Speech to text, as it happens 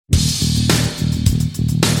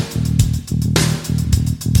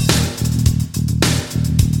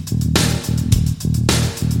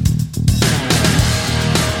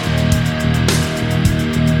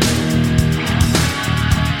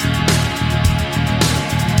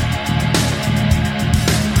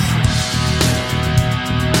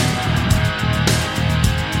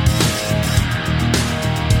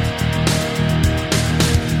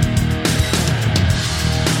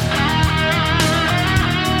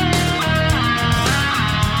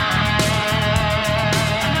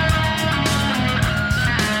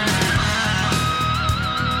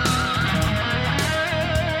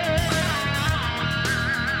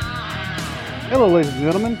ladies and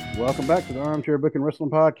gentlemen. Welcome back to the Armchair Book and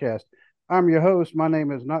Wrestling Podcast. I'm your host. My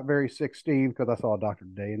name is Not Very Sick Steve because I saw a doctor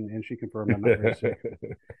today and she confirmed I'm not very sick.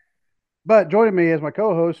 But joining me as my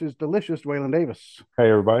co-host is Delicious Waylon Davis.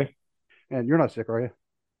 Hey, everybody. And you're not sick, are you?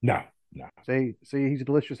 No, no. See, he's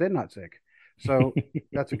delicious and not sick. So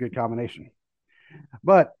that's a good combination.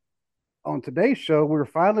 But on today's show, we're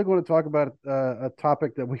finally going to talk about a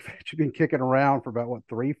topic that we've actually been kicking around for about,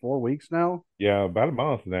 3-4 weeks now? Yeah, about a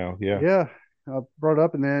month now. Yeah, Yeah, I brought it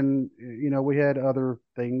up, and then we had other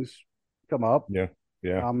things come up. yeah,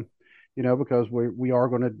 yeah, Um, because we are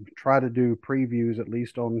going to try to do previews at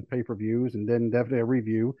least on pay-per-views, and then definitely a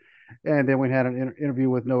review. And then we had an interview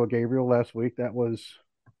with Noah Gabriel last week. That was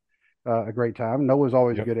a great time. Noah's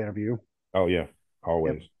always a yep. good interview. Oh, yeah, Yep.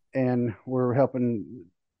 always. And we're helping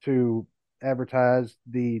to advertise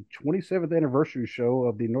the 27th anniversary show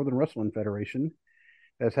of the Northern Wrestling Federation.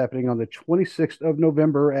 That's happening on the 26th of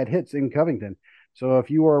November at Hits in Covington. So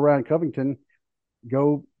if you are around Covington,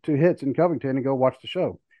 go to Hits in Covington and go watch the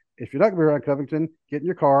show. If you're not going to be around Covington, get in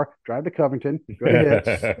your car, drive to Covington, go to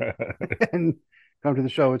Hits, and come to the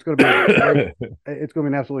show. It's going to be great. It's going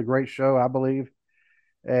to be an absolutely great show, I believe.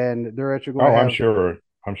 And they're actually going Oh, to I'm have, sure.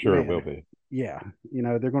 I'm sure it will man, be. yeah,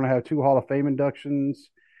 they're going to have 2 Hall of Fame inductions.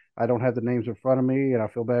 I don't have the names in front of me, and I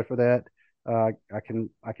feel bad for that. I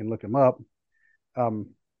can look them up. Um,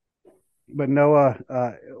 but Noah,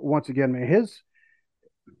 once again, man,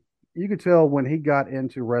 you could tell when he got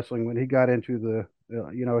into wrestling, when he got into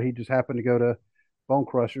he just happened to go to Bone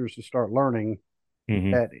Crushers to start learning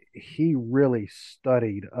Hmm. that he really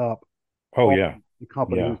studied up Oh, all yeah, the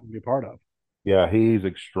company he yeah, was going to be a part of. yeah. He's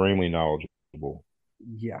extremely knowledgeable.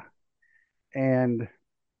 Yeah. And,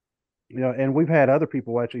 and we've had other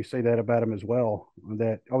people actually say that about him as well.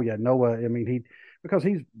 That, oh, yeah, Noah, I mean, because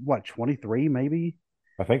he's what, 23 maybe?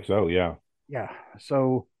 I think so. Yeah. Yeah.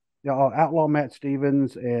 So, Outlaw Matt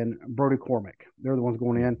Stevens and Brody Cormick, they're the ones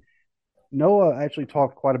going in. Noah actually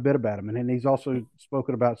talked quite a bit about him, and he's also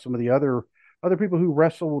spoken about some of the other people who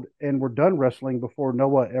wrestled and were done wrestling before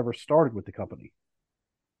Noah ever started with the company.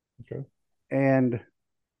 Okay. And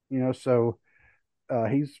so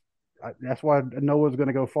he's that's why Noah's going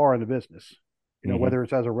to go far in the business. Hmm. Whether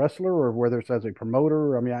it's as a wrestler or whether it's as a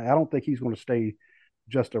promoter. I mean, I don't think he's going to stay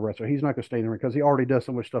just a wrestler. He's not going to stay in the ring because he already does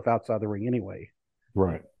so much stuff outside the ring anyway.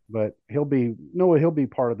 Right. But he'll be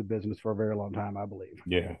part of the business for a very long time, I believe.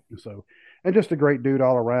 Yeah. So, and just a great dude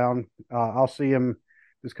all around. I'll see him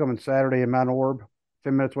this coming Saturday in Mount Orb,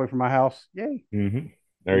 10 minutes away from my house. Yay! Hmm.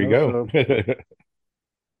 There you go. So,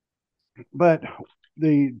 but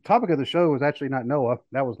the topic of the show was actually not Noah.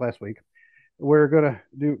 That was last week. We're gonna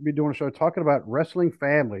be doing a show talking about wrestling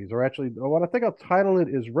families, or actually, what I think I'll title it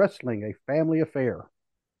is "Wrestling: A Family Affair."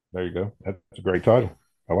 There you go. That's a great title.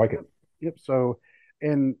 I like it. Yep. Yep. So,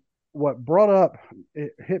 and what brought up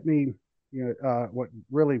it hit me,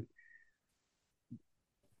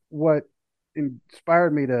 what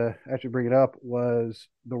inspired me to actually bring it up was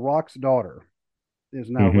The Rock's daughter is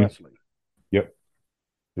now Hmm. wrestling. Yep.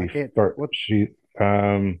 I The can't start. what She.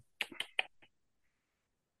 Um.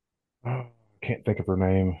 Oh, can't think of her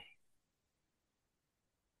name.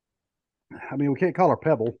 I mean, we can't call her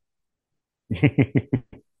Pebble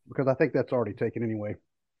because I think that's already taken anyway.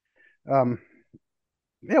 Um,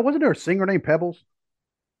 yeah, wasn't there a singer named Pebbles?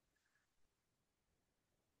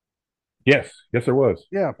 Yes, yes, there was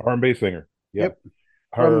Yeah, R&B singer. Yeah, yep,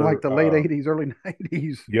 from like her. the late '80s, early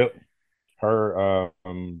 '90s. Yep, her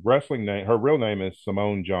wrestling name. Her real name is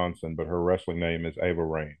Simone Johnson, but her wrestling name is Ava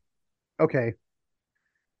Rain. Okay,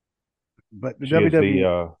 but the She is the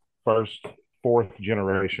WWE, first fourth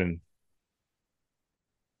generation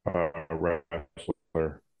wrestler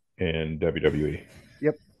in WWE.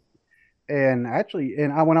 yep, and actually,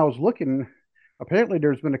 when I was looking, apparently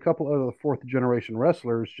there's been a couple of the fourth generation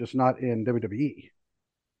wrestlers, just not in WWE.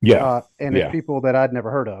 Yeah, And it's yeah, people that I'd never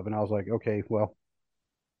heard of, and I was like, okay, well,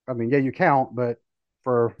 I mean, yeah, you count, but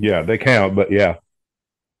for yeah. They count, but yeah.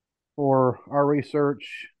 for our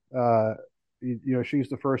research, she's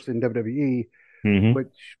the first in WWE, Hmm.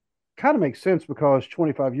 which kind of makes sense because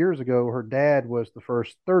 25 years ago, her dad was the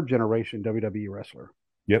first third generation WWE wrestler,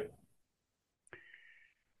 Yep.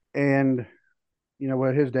 and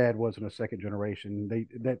what, his dad wasn't a second generation.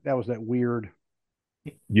 That was that weird.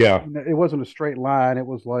 Yeah. It wasn't a straight line. It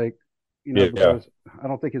was like, Yeah. because I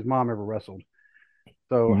don't think his mom ever wrestled.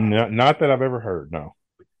 So, Not that I've ever heard. No.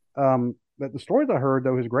 but the stories I heard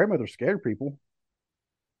though, his grandmother scared people.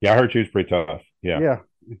 Yeah, I heard she was pretty tough. Yeah, Yeah,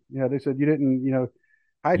 yeah. They said you didn't,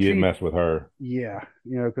 High you didn't Chief. mess with her. Yeah,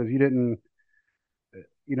 because you didn't.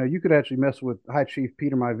 You could actually mess with High Chief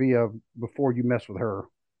Peter Maivia before you mess with her,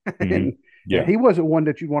 Hmm. and Yeah. he wasn't one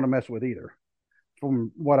that you'd want to mess with either.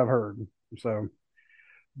 from what I've heard. So,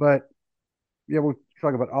 but yeah, we'll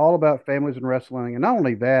talk about all about families and wrestling, and not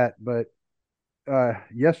only that, but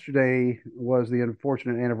yesterday was the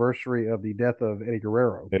unfortunate anniversary of the death of Eddie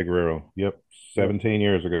Guerrero. Eddie Guerrero. Yep. Yep. 17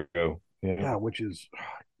 years ago. Yeah. Yeah, which is,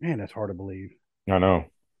 man, that's hard to believe. I know.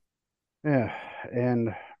 Yeah,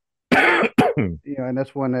 and and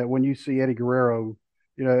that's when you see Eddie Guerrero,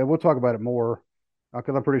 and we'll talk about it more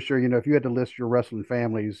because I'm pretty sure if you had to list your wrestling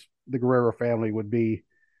families, the Guerrero family would be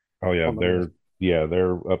Oh yeah, on the list.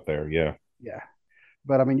 they're up there. Yeah. Yeah,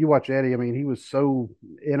 but I mean, you watch Eddie. I mean, he was so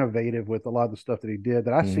innovative with a lot of the stuff that he did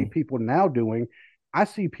that I see Hmm. people now doing. I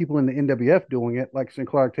see people in the NWF doing it, like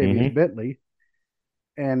Sinclair Octavius Hmm. Bentley,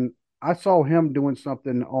 and I saw him doing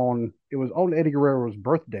something on. It was on Eddie Guerrero's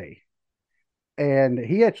birthday, and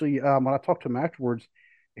he actually, when I talked to him afterwards,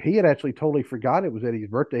 he had actually totally forgot it was Eddie's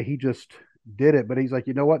birthday. He just did it, but he's like,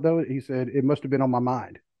 you know what though? He said it must have been on my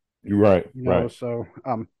mind. You're right. Right. So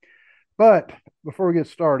but before we get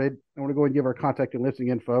started, I want to go ahead and give our contact and listing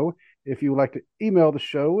info. If you would like to email the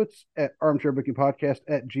show, it's at armchairbookingpodcast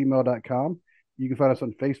at gmail.com. You can find us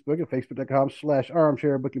on Facebook at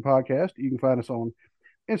facebook.com/armchairbookingpodcast. You can find us on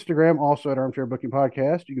Instagram, also at Armchair Booking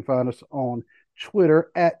Podcast. You can find us on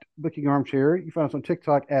Twitter at Booking Armchair. You can find us on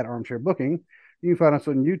TikTok at Armchair Booking. You can find us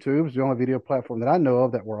on YouTube. It's the only video platform that I know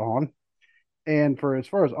of that we're on. And for as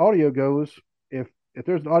far as audio goes, if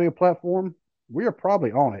there's an audio platform, we are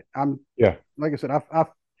probably on it. I'm Yeah. like I said, I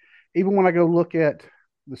even when I go look at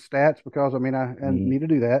the stats because I mean I Mhm. need to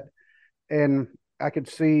do that, and I could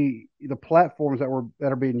see the platforms that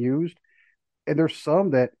are being used, and there's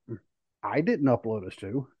some that I didn't upload us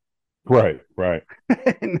to, Right. Right.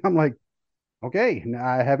 and I'm like, okay,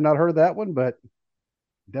 I have not heard that one, but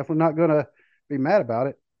definitely not gonna be mad about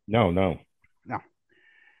it. No. No. No.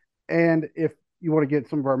 And if you want to get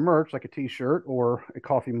some of our merch, like a T-shirt or a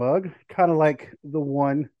coffee mug, kind of like the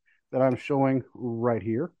one that I'm showing right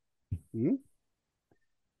here, you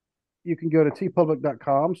can go to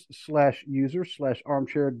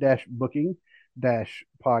tpublic.com/user/armchair booking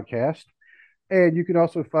podcast. And you can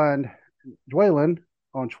also find Dwaylen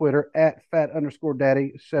on Twitter at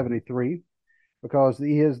fat_daddy73 because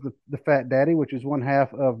he is the fat daddy, which is one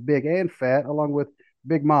half of Big and Fat, along with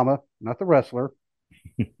Big Mama, not the wrestler,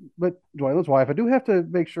 but Dwaylen's wife. I do have to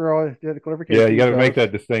make sure I get a Yeah. You clarification got to make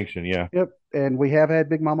because, that distinction. Yeah. yep. And we have had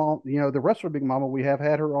Big Mama on, the wrestler Big Mama, we have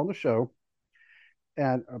had her on the show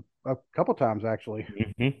and a couple times actually.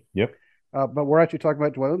 Yep. But we're actually talking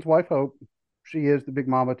about Dwaylen's wife, Hope. She is the Big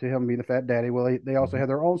Mama to him being the fat daddy. Well, they also Hmm. have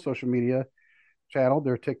their own social media channel,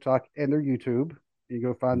 their TikTok and their YouTube. You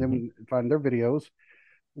go find Hmm. them, find their videos.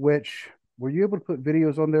 Which were you able to put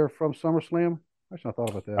videos on there from SummerSlam? I should have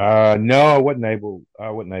thought about that. No, I wasn't able.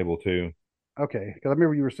 I wasn't able to. Okay, because I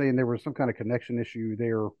remember you were saying there was some kind of connection issue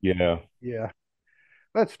there. Yeah. Yeah,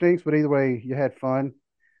 that stinks. But either way, you had fun,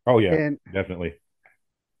 Oh yeah. and Definitely.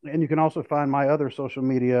 you can also find my other social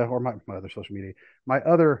media or my other social media, my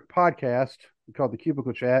other podcast called the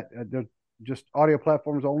Cubicle Chat. They're just audio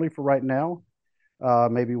platforms only for right now.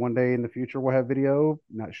 Maybe one day in the future we'll have video.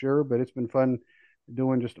 Not sure, but it's been fun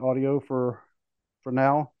doing just audio for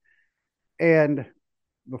now. And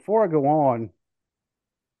before I go on,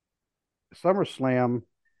 SummerSlam,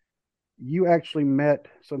 you actually met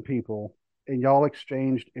some people and y'all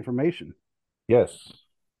exchanged information. Yes.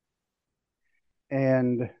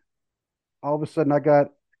 And all of a sudden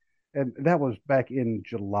and that was back in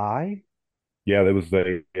July. Yeah. There was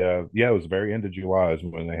the. Yeah. It was very end of July is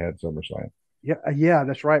when they had SummerSlam. Yeah, yeah,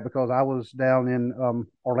 that's right. Because I was down in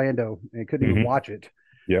Orlando and couldn't even Hmm. watch it.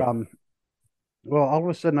 Yep. Um, well, all of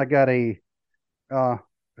a sudden I got a uh,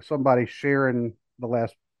 somebody sharing the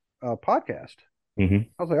last podcast. Hmm.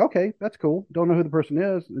 I was like, okay, that's cool. Don't know who the person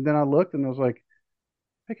is. And then I looked and I was like,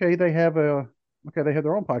 okay, they have their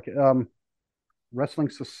own podcast, Wrestling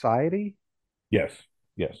Society, Yes.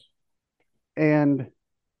 Yes. and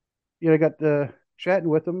I got to chatting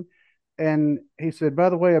with him, and he said, by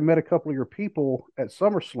the way, I met a couple of your people at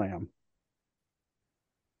SummerSlam.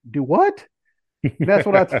 Do what? And that's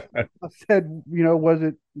what I said. Was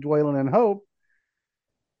it Dwaylen and Hope?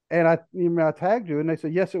 And I tagged you, and they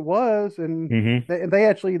said yes, it was, and Hmm. they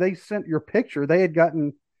actually they sent your picture. They had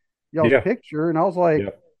gotten y'all's Yeah. picture, and I was like,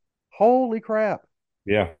 Yep. holy crap.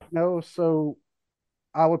 Yeah. So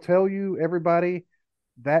I will tell you, everybody,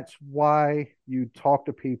 that's why you talk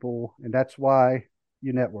to people and that's why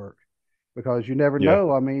you network because you never Yeah.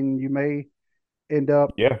 know. I mean, you may end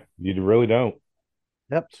up, Yeah. You really don't.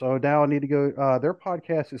 yep. So now I need to go. Their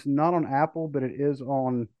podcast is not on Apple, but it is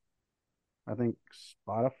on, I think,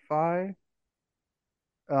 Spotify.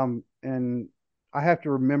 And I have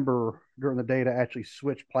to remember during the day to actually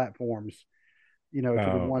switch platforms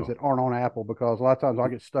to the ones Oh, that aren't on Apple, because a lot of times I'll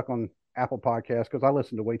get stuck on Apple Podcasts because I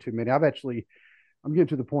listen to way too many. I'm getting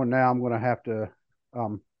to the point now I'm going to have to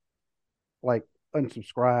um, like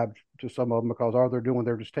unsubscribe to some of them because all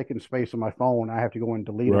they're just taking space on my phone. I have to go and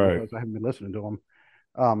delete them right. because I haven't been listening to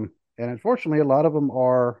them. And unfortunately, a lot of them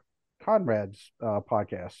are Conrad's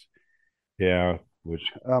podcasts. Yeah, which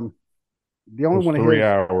Um, the only those one of three his,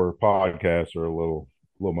 hour podcasts are little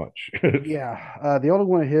much. yeah, the only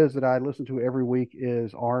one of his that I listen to every week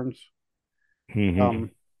is Arn's. Hmm.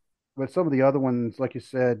 Um, but some of the other ones, like you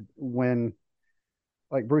said, when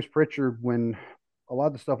like Bruce Pritchard, when a lot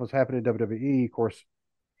of the stuff was happening in WWE, of course,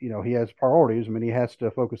 he has priorities. I mean, he has to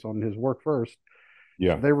focus on his work first. So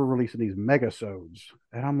Yeah. they were releasing these megasodes,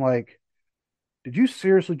 and I'm like, did you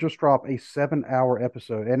seriously just drop a 7 hour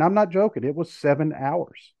episode? And I'm not joking; it was 7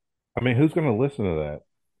 hours. I mean, who's going to listen to that?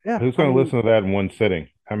 Yeah, Who's I going to mean, listen to that in one sitting?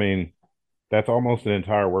 I mean, that's almost an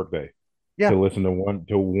entire workday yeah, to listen to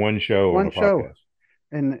one show on one a show. podcast.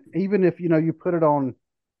 And even if you put it on,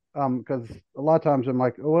 because a lot of times I'm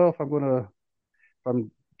like, oh well, if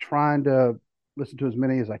I'm trying to listen to as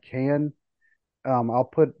many as I can, I'll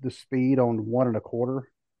put the speed on 1.25.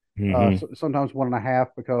 Hmm. Sometimes 1.5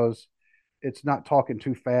 because it's not talking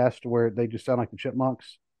too fast where they just sound like the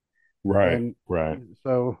chipmunks. Right, And right.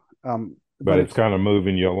 so, But but it's kind of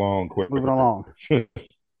moving you along it's moving quicker. along.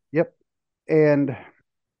 Yep. And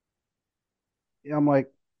I'm like,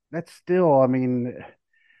 that's still, I mean,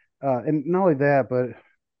 and not only that, but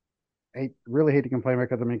I really hate to complain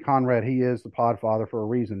because I mean, Conrad, he is the Podfather for a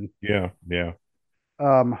reason. Yeah, yeah.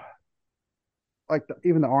 Um, like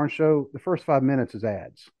even the Orange Show, the first 5 minutes is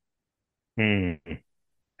ads, Hmm.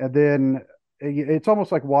 and then it's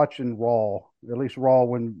almost like watching Raw, at least Raw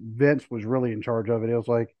when Vince was really in charge of it. It was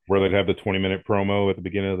like, Where they'd have the 20-minute promo at the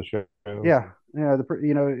beginning of the show. yeah,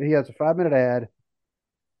 he has a 5 minute ad,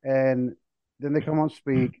 and then they come on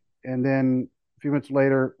speak, and then a few minutes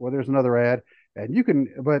later, well, there's another ad, and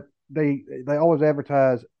but they always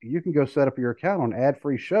advertise you can go set up your account on ad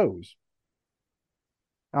free shows.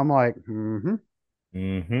 I'm like, mm-hmm.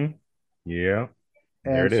 Hmm. Yeah,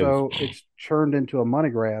 there And it is. so it's turned into a money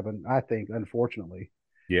grab, and I think, unfortunately,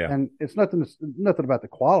 Yeah, and it's nothing about the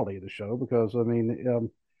quality of the show because I mean,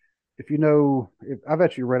 if I've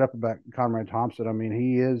actually read up about Conrad Thompson, I mean,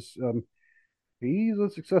 he's a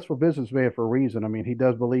successful businessman for a reason. I mean, he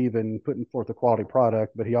does believe in putting forth a quality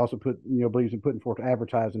product, but he also believes in putting forth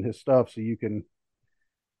advertising his stuff so you can,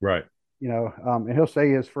 right. and he'll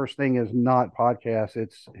say his first thing is not podcast,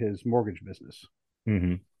 it's his mortgage business,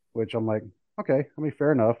 Hmm. which I'm like, okay, I mean,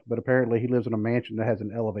 fair enough. But apparently he lives in a mansion that has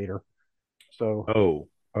an elevator. So Oh,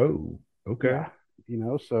 oh, okay.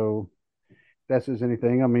 yeah, so that's as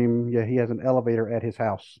anything. I mean, yeah, he has an elevator at his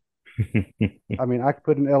house. I mean, I could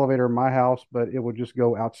put an elevator in my house, but it would just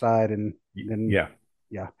go outside and then, Yeah.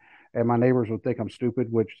 yeah. And my neighbors would think I'm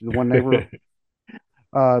stupid, which the one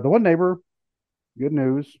neighbor, good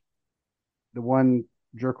news. The one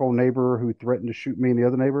jerk old neighbor who threatened to shoot me and the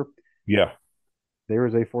other neighbor, Yeah. there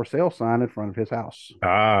is a for sale sign in front of his house.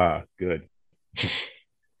 Ah, good.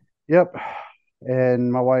 Yep.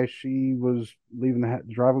 And my wife, she was leaving the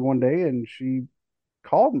driveway one day and she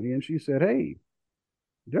called me and she said, hey,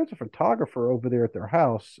 there's a photographer over there at their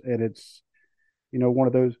house. And it's, one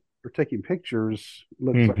of those for taking pictures,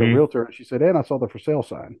 looks like a Hmm. realtor. And she said, and I saw the for sale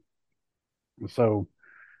sign. So,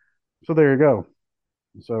 so there you go.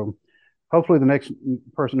 So hopefully the next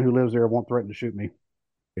person who lives there won't threaten to shoot me.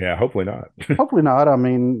 Yeah, hopefully not. Hopefully not. I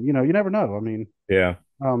mean, you never know. I mean, Yeah.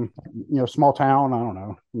 small town. I don't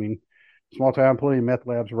know. I mean, small town, plenty of meth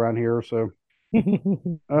labs around here. So,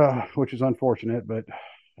 which is unfortunate, but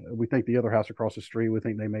we think the other house across the street, we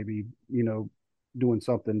think they may be, doing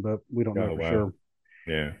something, but we don't know Oh, for wow. sure.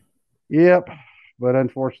 Yeah. Yep. But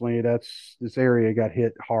unfortunately, this area got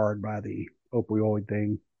hit hard by the opioid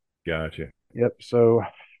thing. Gotcha. Yep. So,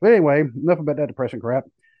 but anyway, enough about that depressing crap.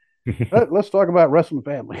 Let's talk about wrestling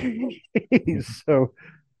family. So,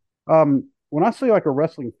 when I say like a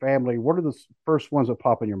wrestling family, what are the first ones that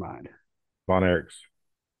pop in your mind? Von Erichs.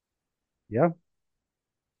 Yeah.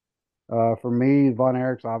 For me, Von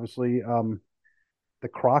Erichs, obviously. The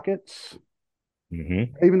Crockett's, Hmm.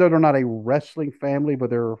 even though they're not a wrestling family, but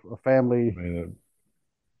they're a family.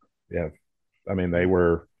 Yeah. I mean, they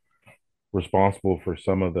were responsible for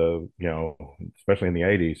some of the, especially in the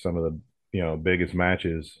 80s, some of the, biggest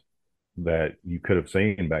matches that you could have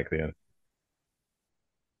seen back then.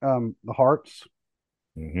 The Harts,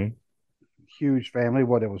 Hmm. huge family.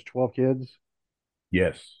 What, it was 12 kids?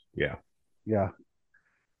 Yes. Yeah. Yeah.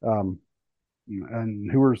 Um,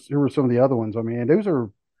 and who were some of the other ones? I mean, those are,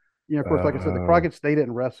 of course, like I said, the Uh, Crockett's, they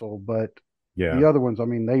didn't wrestle, but yeah. the other ones, I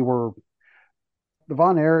mean, they were. the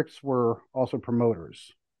Von Erichs were also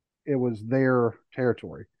promoters. It was their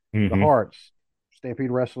territory. The Hmm. Hearts,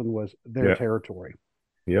 Stampede Wrestling was their Yeah. territory.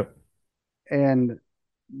 Yep. And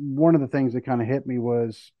one of the things that kind of hit me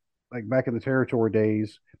was like back in the territory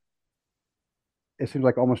days, it seems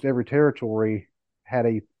like almost every territory had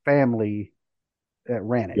a family that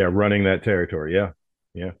ran it. Yeah. Running that territory. Yeah.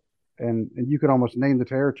 Yeah. And you could almost name the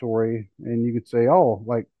territory and you could say, oh,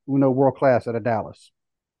 like Uno World Class out of Dallas,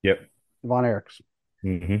 Yep. Von Erichs,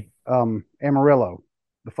 Hmm. Amarillo,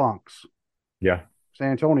 the Funks, Yeah.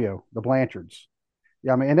 San Antonio, the Blanchards.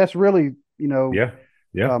 Yeah, I mean, and that's really, Yeah.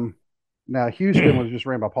 Yeah. um, now Houston was just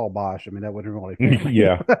ran by Paul Bosch. I mean, that wasn't really family,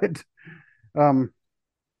 Yeah. but um,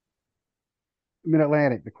 Mid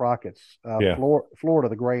Atlantic, the Crockett's, Yeah. Florida,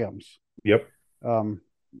 the Grahams, Yep. um,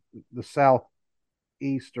 the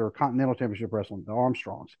Southeast or Continental Championship Wrestling, the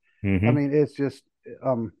Armstrongs. I Hmm. mean, it's just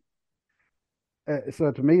um,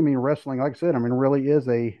 so to me, I mean, wrestling, like I said, I mean, really is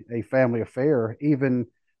a family affair. Even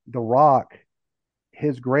The Rock,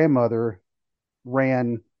 his grandmother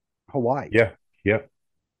ran Hawaii. Yeah. Yep.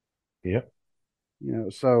 Yep.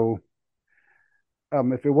 So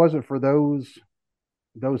if it wasn't for those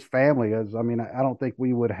families, I mean, I don't think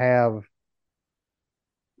we wouldn't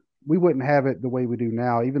have it the way we do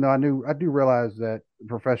now. Even though I do realize that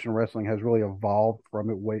professional wrestling has really evolved from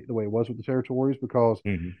the way it was with the territories. Because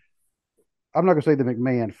Hmm. I'm not going to say the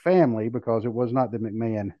McMahon family because it was not the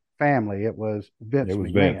McMahon family; it was It Vince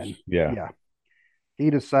was Vince. McMahon. Yeah. Yeah, he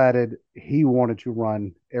decided he wanted to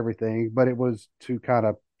run everything, but it was to kind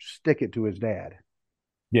of stick it to his dad.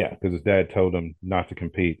 Yeah. Because his dad told him not to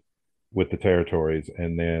compete with the territories.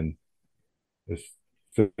 And then as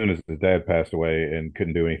soon as his dad passed away and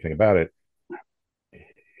couldn't do anything about it,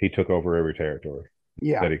 he took over every territory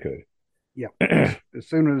Yeah, that he could. yeah. As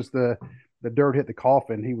soon as the dirt hit the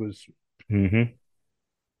coffin, he was. Hmm.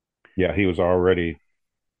 Yeah. He was already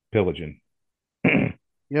pillaging.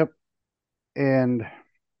 Yep. And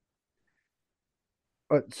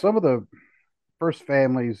but some of the first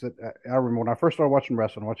families that I remember when I first started watching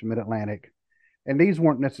wrestling, watching Mid Atlantic, and these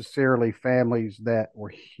weren't necessarily families that were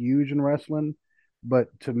huge in wrestling, but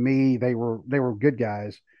to me they were good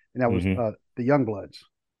guys, and that was Hmm. the Youngbloods.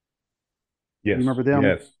 You Yes. remember them?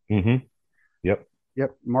 Yes. Hmm. Yep.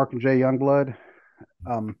 Yep, Mark and Jay Youngblood,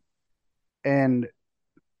 um, and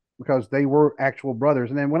because they were actual brothers.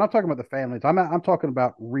 And then when I'm talking about the families, I'm talking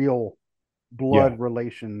about real Yeah. blood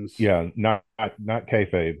relations, Yeah. Not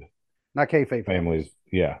kayfabe not kayfabe families. families.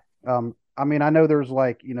 Yeah. I mean, I know there's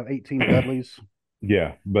like 18 Dudleys.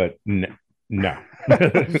 Yeah. But no.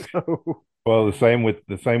 So Well, the same with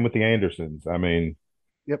the Andersons. I mean,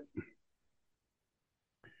 yep,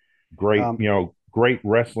 great, um, great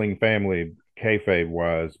wrestling family, kayfabe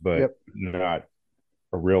wise, but yep. not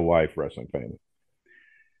a real life wrestling family.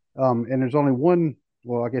 And there's only one,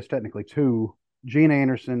 well, I guess technically two, Gene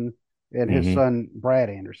Anderson and his Hmm. son Brad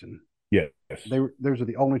Anderson. Yes. Those are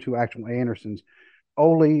the only two actual Andersons.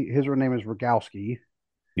 Ole, his real name is Rogowski.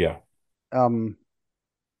 Yeah. Um,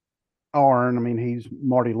 Arn, I mean, he's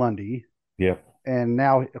Marty Lundy. Yep. And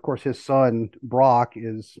now, of course, his son Brock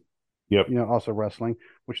is, Yep. also wrestling,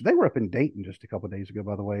 which they were up in Dayton just a couple of days ago,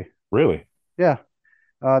 by the way. Really. Yeah.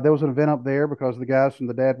 There was an event up there because the guys from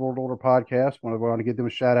the Dad World Order podcast wanted to give them a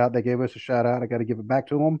shout out. They gave us a shout out. I got to give it back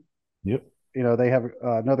to them. Yep. They have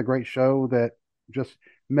another great show that just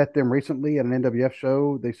met them recently at an NWF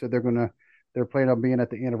show. They said they're planning on being at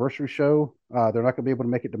the anniversary show. They're not going to be able to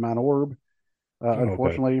make it to Mount Orb, Oh, okay.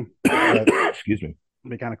 unfortunately, but Excuse me. it'd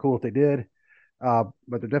be kind of cool if they did. But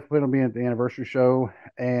they're definitely going to be at the anniversary show,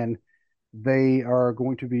 and they are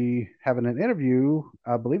going to be having an interview.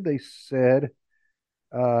 I believe they said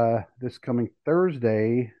this coming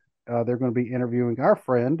Thursday. They're going to be interviewing our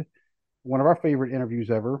friend, one of our favorite interviews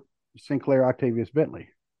ever, Sinclair Octavius Bentley.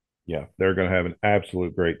 Yeah, they're going to have an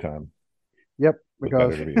absolute great time Yep, with that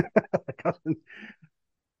because interview.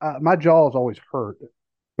 my jaws always hurt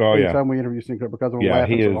Oh yeah, anytime we interview Sinclair because I'm yeah.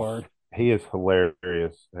 laughing He so is hard. he is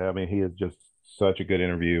hilarious. I mean, he is just such a good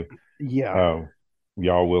interview. Yeah. Um,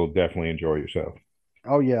 y'all will definitely enjoy yourself.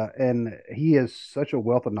 Oh yeah, and he is such a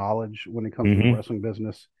wealth of knowledge when it comes to the Hmm. wrestling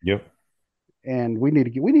business, Yep. and we need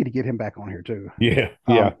to get him back on here too. Yeah.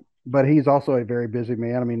 Yeah. Um, but he's also a very busy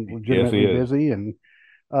man. I mean, Yes, he legitimately is. busy,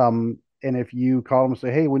 and if you call him and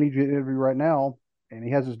say, "Hey, we need you to interview right now," and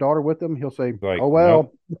he has his daughter with him, he'll say, "Oh Like,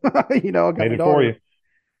 well, nope, I got made my it for daughter." you,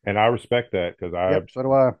 and I respect that because Yep, so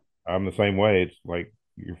do I. I'm the same way. It's like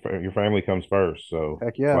your family comes first, so Heck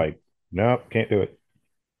it's yeah. like, nope, can't do it.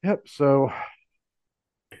 Yep. So,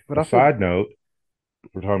 but A I said, side note,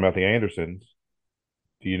 we're talking about the Andersons.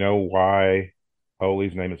 Do you know why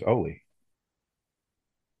Ole's name is Ole?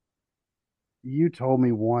 You told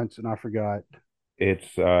me once and I forgot.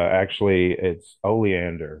 It's actually it's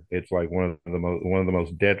oleander. It's like one of the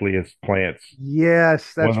most deadliest plants,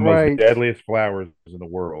 Yes, one of that's the most right. deadliest flowers in the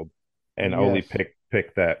world. And Oli Yes.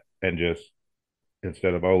 picked that and just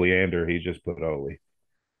instead of oleander, he just put Oli.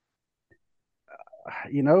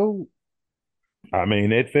 You know, I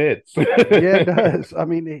mean, it fits. yeah, it does. I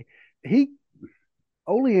mean, he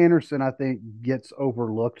Ole Anderson, I think, gets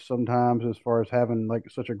overlooked sometimes as far as having like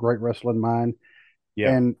such a great wrestling mind.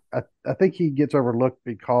 Yeah. And I think he gets overlooked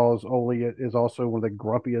because Ole is also one of the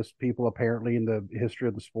grumpiest people apparently in the history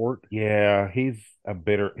of the sport. Yeah, he's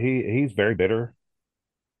very bitter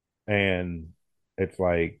and it's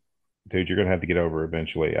like dude, you're gonna have to get over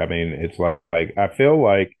eventually. I mean, it's like I feel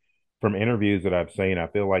like from interviews that I've seen, I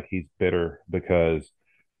feel like he's bitter because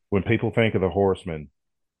when people think of the Horsemen,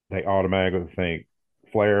 they automatically think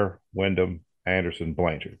Flair, Wyndham, Anderson,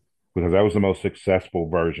 Blanchard, because that was the most successful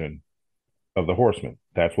version of the Horsemen.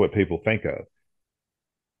 That's what people think of.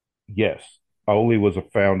 Yes, Ole was a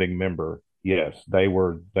founding member. Yes, they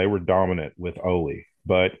were dominant with Ole,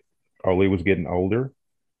 but Ole was getting older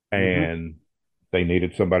Hmm. and they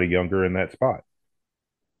needed somebody younger in that spot.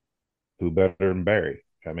 Who better than Barry?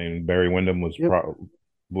 I mean, Barry Windham Yep.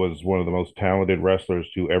 was one of the most talented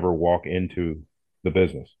wrestlers to ever walk into the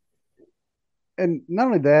business. And not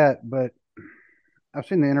only that, but I've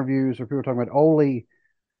seen the interviews where people talking about Ole.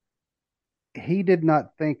 He did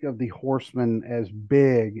not think of the Horsemen as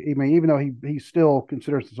big. I mean, even though he still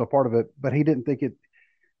considers this a part of it, but he didn't think it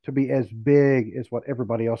to be as big as what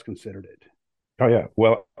everybody else considered it. Oh yeah.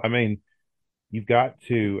 Well, I mean, you've got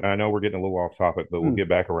to. I know we're getting a little off topic, but we'll Hmm. get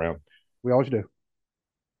back around. We always do.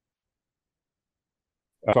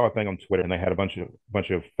 I saw a thing on Twitter, and they had a bunch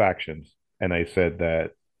of factions, and they said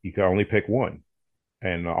that you could only pick one,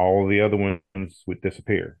 and all the other ones would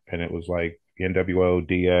disappear. And it was like NWO,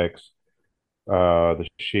 DX, the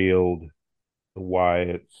Shield, the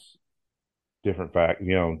Wyatts,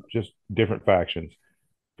 just different factions.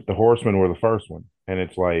 But the Horsemen were the first one, and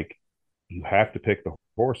it's like you have to pick the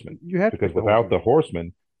Horsemen You have to because pick the without Horsemen. the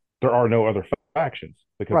Horsemen, there are no other factions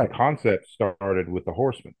because the Right. concept started with the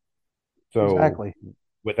Horsemen. So Exactly.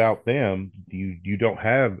 without them, you don't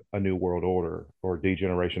have a New World Order or D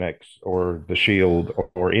Generation X or the Shield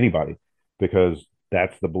or anybody because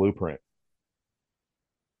that's the blueprint.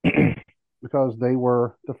 Because they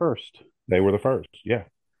were the first. They were the first. Yeah.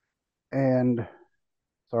 And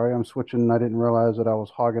sorry, I'm switching. I didn't realize that I was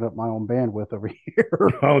hogging up my own bandwidth over here.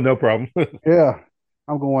 Oh, no problem. Yeah.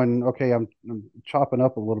 I'm going, okay, I'm chopping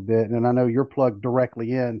up a little bit. And I know you're plugged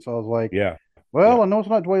directly in. So I was like, Yeah. well, Yeah. I know it's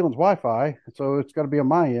not Dwalen's Wi-Fi. So it's got to be on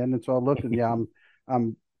my end. And so I looked and yeah,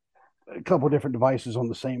 I'm a couple of different devices on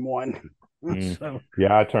the same one. Mm. So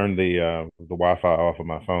Yeah, I turned the Wi-Fi off of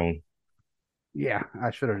my phone. yeah, I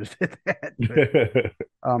should have just did that.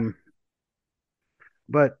 Um,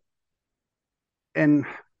 but, and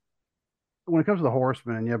when it comes to the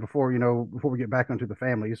horsemen, and yeah, before we get back onto the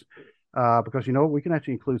families, because we can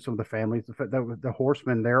actually include some of the families. The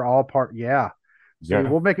horsemen, they're all part. Yeah, see, Yeah.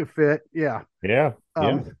 we'll make it fit. Yeah, Yeah. Yeah.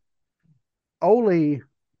 um, Ole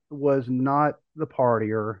was not the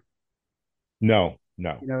partier. No,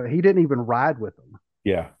 no. He didn't even ride with them.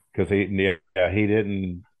 Yeah, because he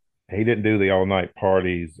didn't do the all night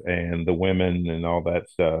parties and the women and all that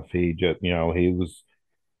stuff. He just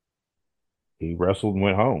he wrestled and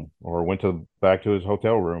went home or went to back to his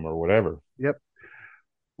hotel room or whatever. Yep.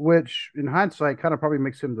 Which, in hindsight, kind of probably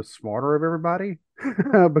makes him the smarter of everybody,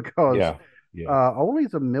 because Yeah, yeah.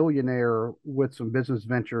 Ole's a millionaire with some business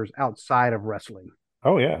ventures outside of wrestling.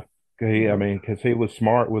 Oh yeah. I You mean, because he was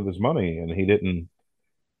smart with his money and he didn't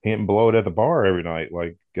blow it at the bar every night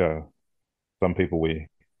like some people we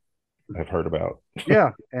have heard about,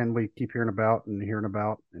 Yeah, and we keep hearing about and hearing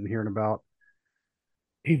about and hearing about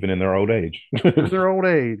even in their old age. in their old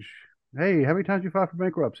age. Hey, how many times you filed for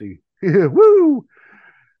bankruptcy? Woo!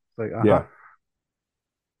 It's like, uh-huh.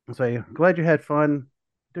 Yeah, Say, glad you had fun.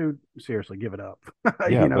 Dude, seriously, give it up.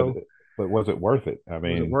 yeah, you know, but was it worth it? I was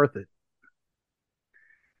it mean, worth it?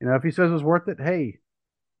 If he says it's worth it, hey,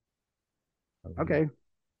 okay.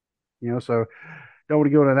 So don't want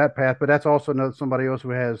to go into that path, but that's also somebody else who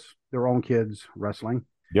has their own kids wrestling.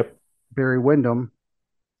 yep. Barry Windham,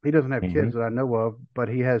 he doesn't have Hmm. kids that I know of, but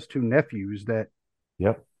he has two nephews that,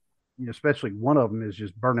 Yep. especially one of them is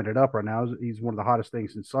just burning it up right now. He's one of the hottest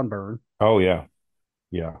things in Sunburn, Oh yeah.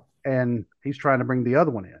 Yeah. and he's trying to bring the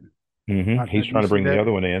other one in. He's Do you trying to see bring the that?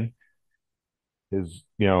 other one in. His,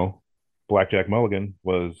 Blackjack Mulligan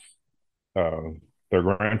was uh, their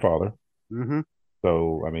grandfather. Mm-hmm.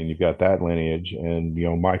 So, I mean, you've got that lineage, and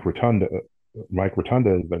Mike Rotunda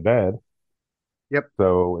is their dad. Yep.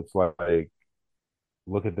 So it's like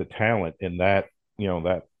look at the talent in that,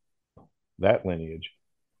 that lineage.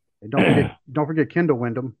 And don't forget Kendall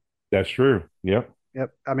Windham. That's true. Yep.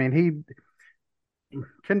 Yep. I mean,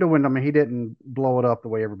 Kendall Windham. I mean, he didn't blow it up the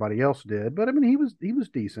way everybody else did, but I mean, he was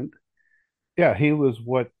decent. Yeah, he was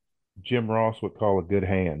what Jim Ross would call a good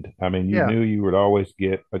hand. I mean, you Yeah, knew you would always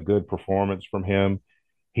get a good performance from him.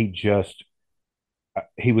 He just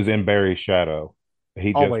he was in Barry's shadow.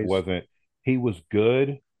 He just always. wasn't. He was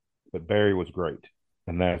good, but Barry was great,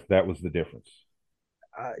 and that was the difference.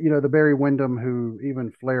 The Barry Windham, who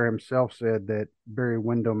even Flair himself said that Barry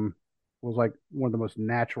Windham was like one of the most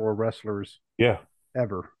natural wrestlers Yeah,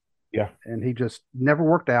 ever, yeah, and he just never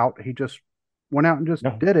worked out. He just went out and just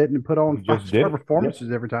no, did it and put on he five just did star it. Yeah,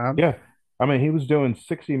 performances every time. yeah. I mean, he was doing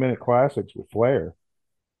 60-minute classics with Flair,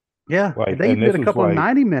 Yeah, and like, they and even did this a was couple of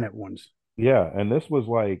like, 90-minute ones. yeah, and this was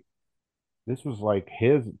like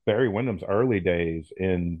his Barry Windham's early days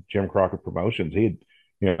in Jim Crockett Promotions. He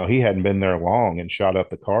hadn't been there long and shot up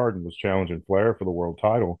the card and was challenging Flair for the world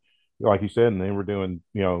title, like you said. And they were doing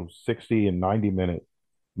 60 and 90-minute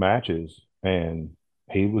matches, and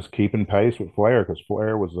he was keeping pace with Flair because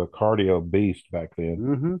Flair was a cardio beast back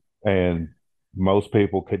then, Hmm. and most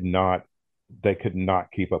people could not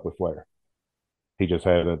keep up with Flair. He just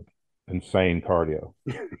had an insane cardio.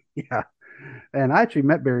 Yeah, and I actually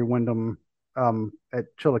met Barry Windham at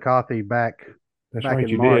Chillicothe back That's back right, in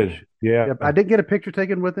you did. March. Yeah. Yep, I did get a picture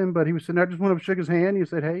taken with him, but he was sitting there. I just went up, shook his hand. He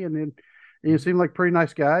said, "Hey," and then he seemed like a pretty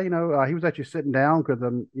nice guy. He was actually sitting down because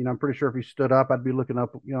I'm pretty sure if he stood up, I'd be looking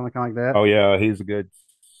up, kind of like that. Oh yeah, he's a good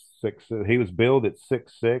six. He was billed at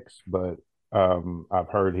 6'6", but I've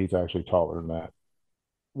heard he's actually taller than that.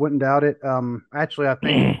 Wouldn't doubt it. Actually, I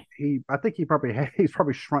think he's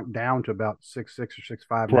probably shrunk down to about 6'6" or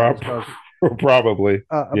 6'5" now, Prob- just because. Probably,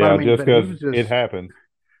 But I yeah, mean, just but he because was it just. happens.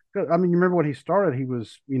 I mean, you remember when he started? He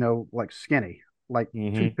was, like skinny, like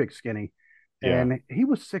Hmm. toothpick skinny, Yeah, and he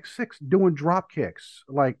was 6'6" doing drop kicks,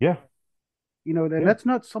 like yeah, and yeah, that's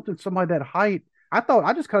not something somebody that height.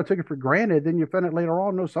 I just kind of took it for granted. Then you find out later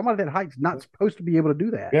on, no, somebody that height's not supposed to be able to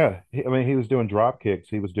do that. yeah. I mean, he was doing drop kicks.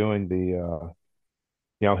 He was doing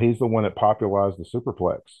he's the one that popularized the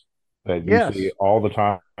superplex that you see Yes. all the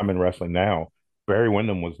time in wrestling now. Barry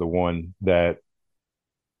Windham was the one that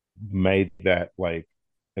made that, like,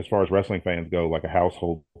 as far as wrestling fans go, like a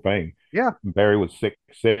household thing. Yeah. Barry was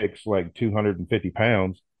 6'6", like 250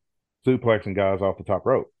 pounds, suplexing guys off the top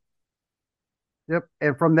rope. Yep.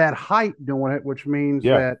 And from that height doing it, which means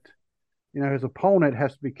Yeah. that his opponent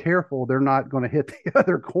has to be careful they're not going to hit the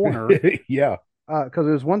other corner. Yeah. Because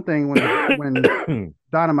there's one thing when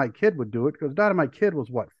Dynamite Kid would do it, because Dynamite Kid was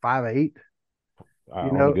what, 5'8",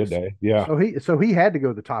 On a good day. Yeah. so he had to go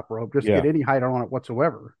to the top rope just to get Yeah. any height on it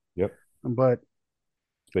whatsoever. Yep. But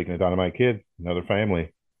Speaking of Dynamite Kid, another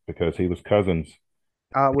family, because he was cousins.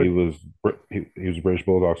 He with was he was British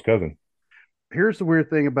Bulldog's cousin. here's the weird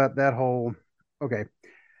thing about that whole. Okay,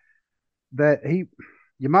 that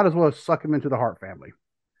you might as well suck him into the Hart family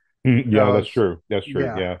Yeah, that's because true. That's true.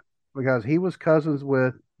 yeah, Yeah. because he was cousins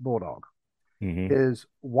with Bulldog. Hmm. His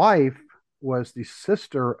wife was the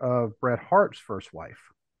sister of Bret Hart's first wife.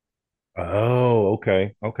 Oh,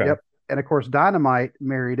 okay. Okay. Yep. And of course, Dynamite he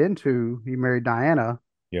married Diana,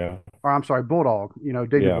 Yeah. or I'm sorry, Bulldog,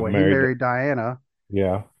 Davy Yeah. Boy. He Married. married Diana,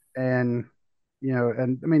 Yeah. and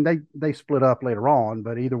and I mean they split up later on,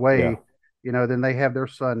 but either Yeah. way, then they have their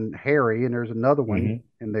son Harry, and there's another one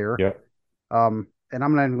Hmm. in there. Yeah. And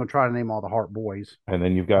I'm not even going to try to name all the Hart boys. And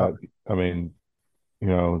then you've Uh, got, I mean, you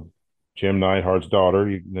know, Jim Neidhart's daughter,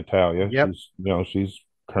 Natalia. yep. She's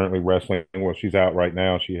currently wrestling. Well, she's out right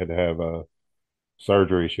now. She had to have a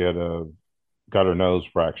surgery. She had got her nose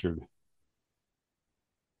fractured.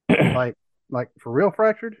 Like for real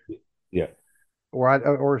fractured, Yeah. or I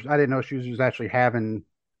didn't know she was just actually having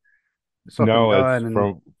something No, it's done.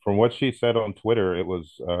 And from what she said on Twitter, it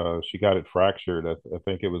was she got it fractured. I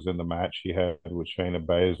think it was in the match she had with Shayna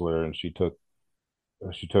Baszler, and she took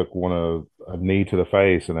a knee to the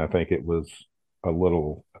face, and I think it was a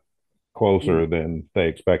little closer than they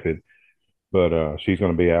expected. But she's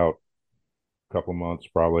going to be out a couple months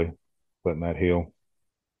probably, letting that heal.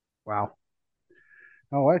 wow,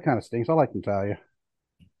 oh, that kind of stinks. I like Natalia.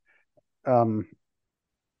 Um,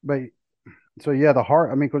 but so yeah, the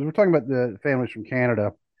Hart. I mean, because we're talking about the families from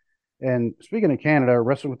Canada. And speaking of Canada,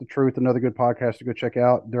 Wrestling with the Truth, another good podcast to go check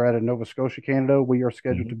out. They're out of Nova Scotia, Canada. We are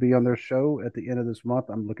scheduled to Hmm. be on their show at the end of this month.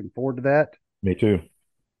 I'm looking forward to that. Me too.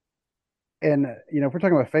 And if we're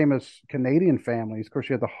talking about famous Canadian families, of course,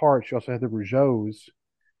 you have the Harts. You also have the Rougeaus.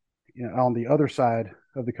 On the other side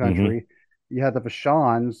of the Hmm. country, you have the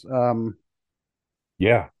Vachons.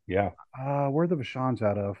 Yeah, yeah. Where are the Vachons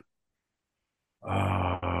out of?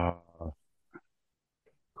 Uh,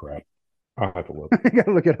 Crap. I'll have to look You got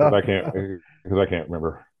to look it because I up. can't because I can't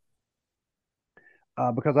remember.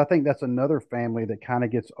 Because I think that's another family that kind of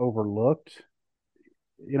gets overlooked,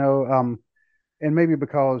 you know, and maybe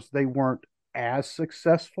because they weren't as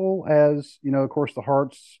successful as, of course, the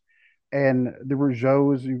Hearts and the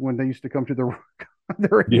Rougeaus when they used to come to their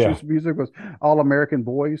Yeah, entrance music was All American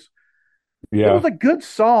Boys. It was yeah. a good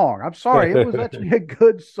song. I'm sorry, it was actually a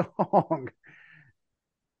good song,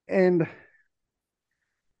 and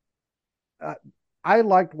uh, I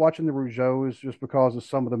liked watching the Rougeaus just because of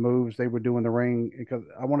some of the moves they would do in the ring. Because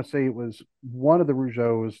I want to say it was one of the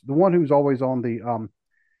Rougeaus, the one who's always on the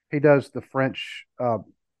he does the French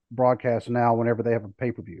broadcast now whenever they have a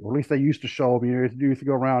pay per view, or at least they used to show them. You used to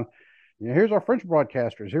go around. Here's our French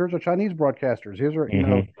broadcasters. Here's our Chinese broadcasters. Here's our,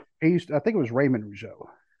 Hmm. he used. I think it was Raymond Rougeau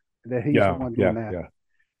that he's the Yeah, one doing yeah, that.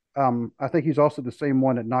 yeah. I think he's also the same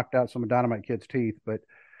one that knocked out some of Dynamite Kid's teeth. But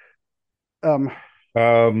um,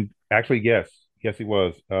 Actually, yes, yes, he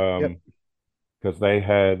was. yep. Because they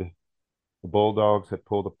had the Bulldogs had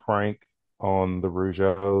pulled a prank on the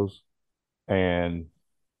Rougeaus, and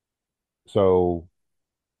so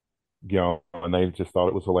and they just thought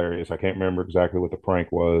it was hilarious. I can't remember exactly what the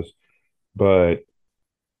prank was, but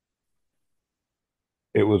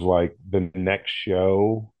it was like the next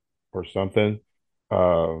show or something.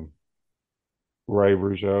 Um, Ray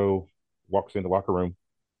Rougeau walks in the locker room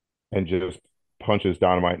and just punches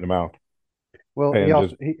Dynamite in the mouth, Well, he and also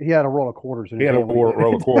just he had a roll of quarters in he his had a hand when he did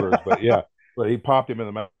roll of it. quarters, but yeah, but he popped him in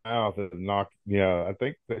the mouth and knocked. Yeah, I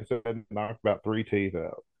think they said knocked about three teeth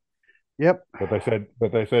out. Yep.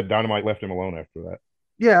 But they said Dynamite left him alone after that.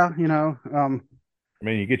 Yeah. I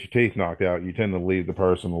mean, you get your teeth knocked out, you tend to leave the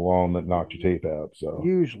person alone that knocked your teeth out. So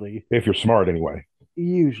Usually, if you're smart, anyway.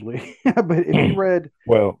 usually. But if you read,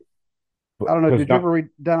 Well, I don't know, because did you ever read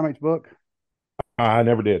Dynamite's book? I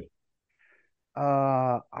never did.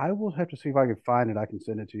 I will have to see if I can find it. I can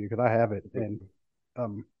send it to you because I have it,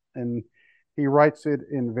 um, and he writes it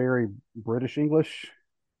in very British English,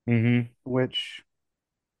 Hmm. which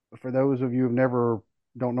for those of you who've never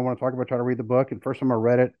don't know what I'm talking about, try to read the book. And first time I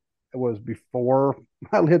read it, it was before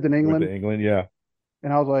I lived in With England, the England, yeah.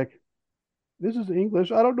 and I was like, "This is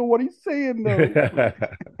English. I don't know what he's saying though."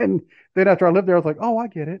 And then after I lived there, I was like, "Oh, I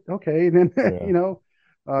get it. Okay." And then Yeah.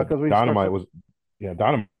 But because we start,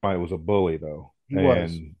 Dynamite was a bully though, he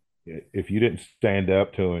was. and if you didn't stand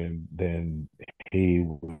up to him, then he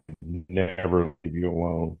would never leave you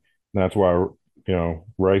alone. And that's why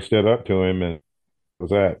Ray stood up to him, and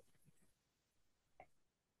was that.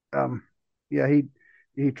 Um, yeah,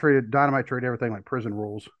 he treated Dynamite treated everything like prison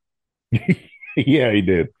rules. Yeah, he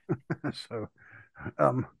did. So,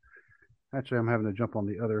 um, actually, I'm having to jump on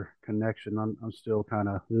the other connection. I'm still kind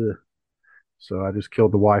of, so I just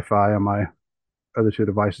killed the Wi-Fi on my other two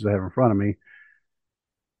devices I have in front of me.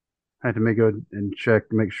 I had to go and check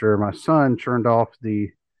to make sure my son turned off the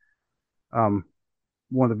um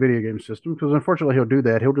one of the video game systems because unfortunately he'll do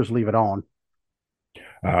that. He'll just leave it on.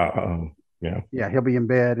 Yeah. Yeah, he'll be in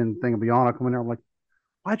bed and the thing will be on. I'll come in there. I'm like,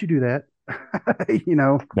 why'd you do that? you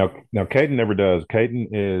know. Now, Caden never does. Caden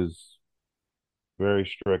is very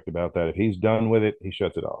strict about that. If he's done with it, he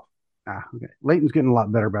shuts it off. Okay. Leighton's getting a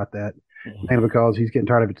lot better about that, mainly because he's getting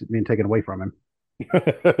tired of it being taken away from him.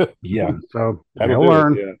 Yeah, So that'll he'll do it.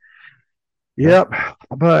 learn. Yeah. Yep. Yep.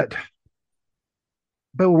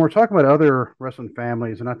 But when we're talking about other wrestling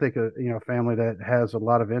families, and I think a family that has a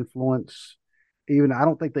lot of influence, even I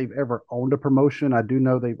don't think they've ever owned a promotion. I do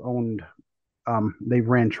know they've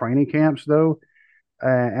ran training camps though,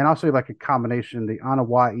 and I'll say like a combination the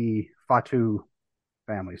Anawai Fatu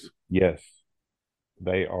families. Yes,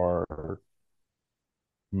 they are.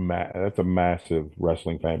 That's a massive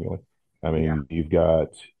wrestling family. I Yeah. mean, you've got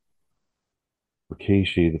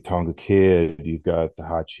Rikishi, the Tonga Kid. You've got the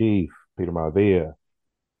High Chief, Peter Maivia,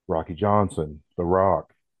 Rocky Johnson, The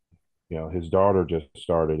Rock. His daughter just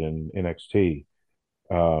started in NXT.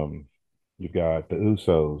 Um, you've got the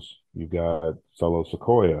Usos. You've got Solo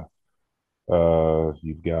Sequoia.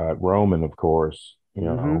 You've got Roman, of course.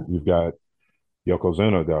 Mm-hmm. You've got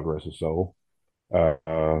Yokozuna, God rest his soul. Uh,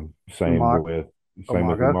 uh, same Umag with same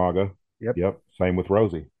with Umaga. Umaga. Yep. Yep. Same with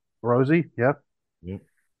Rosie. Rosie. Yep. Yep.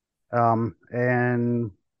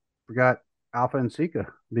 And forgot Alpha and Sika,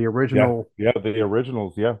 the Yeah. original. Yeah. The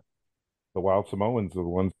originals. Yeah. The Wild Samoans are the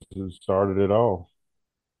ones who started it all.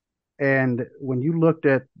 And when you look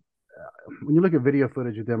at video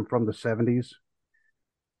footage of them from the 70s,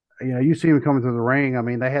 you see them coming through the ring. I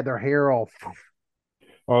mean, they had their hair all,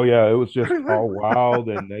 Oh yeah, it was just all wild,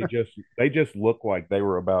 and they just looked like they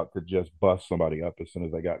were about to just bust somebody up as soon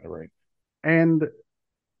as they got in the ring. and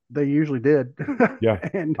They usually did. Yeah,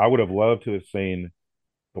 And I would have loved to have seen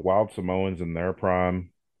the Wild Samoans in their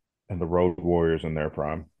prime and the Road Warriors in their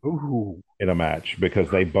prime ooh, in a match because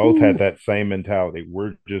they both had ooh. that same mentality.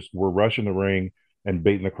 We're rushing the ring and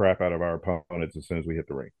beating the crap out of our opponents as soon as we hit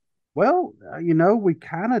the ring. Well, we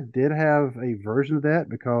kind of did have a version of that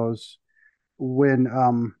because when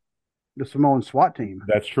the Samoan SWAT team.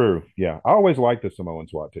 That's true. Yeah, I always liked the Samoan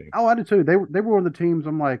SWAT team. Oh, I did too. They were one of the teams.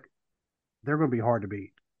 I'm like, they're going to be hard to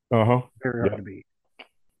beat, Uh huh. very hard Yeah. to beat,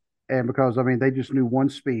 and because I mean they just knew one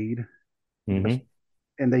speed, just Hmm.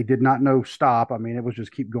 and they did not know stop. I mean it was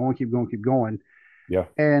just keep going, keep going, keep going, Yeah.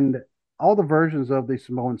 and all the versions of the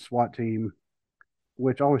Samoan SWAT team,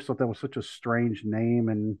 which I always thought that was such a strange name,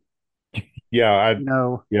 and Yeah. you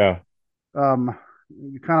know, Yeah. um,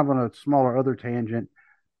 kind of on a smaller other tangent.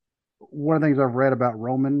 One of the things I've read about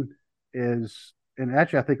Roman is, and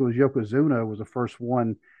actually I think it was Yokozuna was the first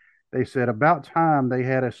one. They said about time they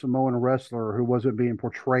had a Samoan wrestler who wasn't being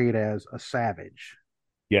portrayed as a savage.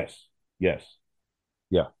 Yes. Yes.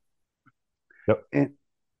 Yeah. Yep.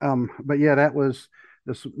 And but yeah, that was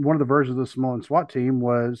this one of the versions of the Samoan SWAT team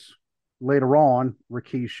was later on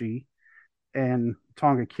Rikishi and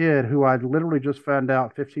Tonga Kid, who I literally just found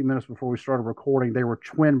out 15 minutes before we started recording. They were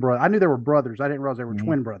twin brothers. I knew they were brothers. I didn't realize they were Hmm.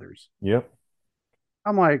 twin brothers. Yep.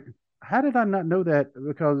 I'm like, how did I not know that?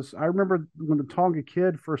 Because I remember when the Tonga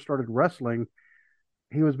Kid first started wrestling,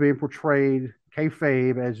 he was being portrayed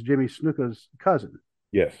kayfabe as Jimmy Snuka's cousin.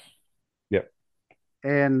 Yes. Yep.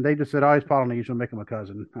 And they just said, oh, he's Polynesian, make him a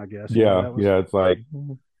cousin, I guess. Yeah. That was, Yeah. It's like,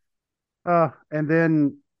 and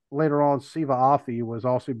then later on, Siva Afi was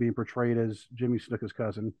also being portrayed as Jimmy Snuka's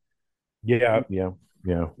cousin. yeah. Yeah.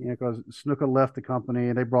 Yeah. Because Snuka left the company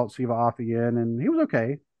and they brought Siva Afi in, and he was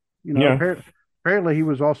okay. Yeah. Apparently he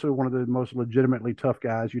was also one of the most legitimately tough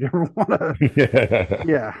guys you'd ever want to. Yeah.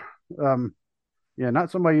 Yeah, um, yeah, not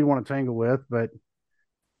somebody you'd want to tangle with,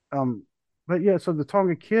 um, but yeah. So the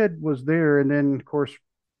Tonga Kid was there, and then of course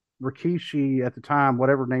Rikishi at the time,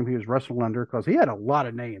 whatever name he was wrestling under, because he had a lot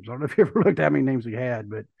of names. I don't know if you ever looked at how many names he had,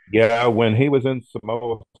 but Yeah. When he was in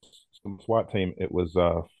Samoa SWAT team, it was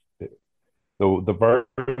the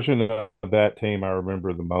version of that team I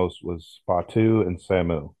remember the most was Fatu and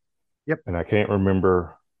Samu, yep. and I can't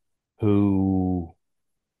remember who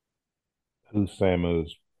who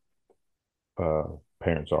Samu's uh,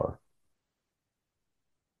 parents are,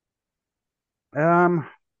 Um,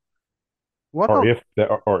 well, I or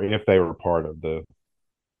thought, if they were part of the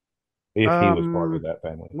if he was part of that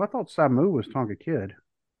family. well, I thought Samu was Tonga Kid.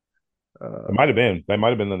 It might Uh, have been. They might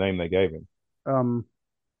have been the name they gave him. um,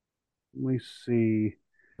 let me see.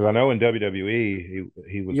 Because I know in WWE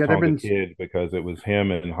he was Yeah, there've Tonga been Kid because it was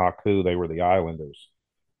him and Haku. They were the Islanders.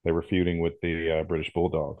 They were feuding with the British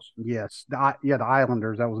Bulldogs. yes, the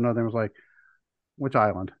Islanders. That was another thing. It was like which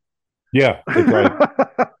island? Yeah, it's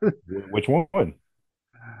like which one?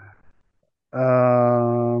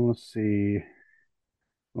 Let's see.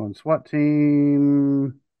 On SWAT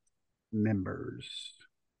team members,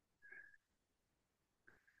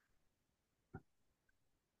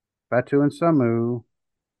 Fatu and Samu.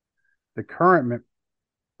 The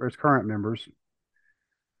there's current members: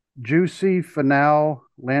 Juicy, Fanal,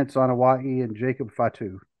 Lance Onawai, and Jacob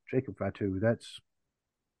Fatu. Jacob Fatu.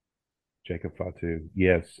 Jacob Fatu.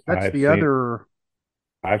 Yes, That's the other.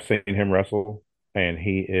 I've seen him wrestle, and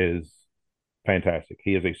he is fantastic.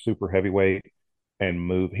 He is a super heavyweight and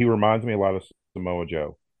move. He reminds me a lot of Samoa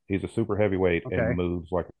Joe. He's a super heavyweight and Okay, moves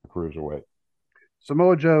like a cruiserweight.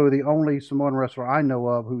 Samoa Joe, the only Samoan wrestler I know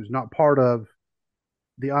of who's not part of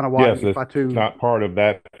the Yes, Onawai it's Fatu. not part of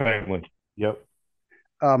that family. Yep.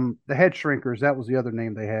 The Head Shrinkers. That was the other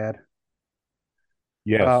name they had.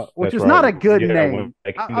 Yes, Which that's is right. not a good Yeah, when name.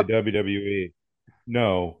 they came to WWE,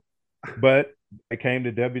 no, but they came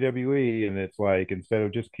to WWE, and it's like instead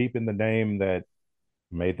of just keeping the name that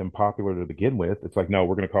made them popular to begin with, it's like no,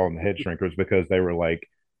 we're going to call them the Head Shrinkers because they were like,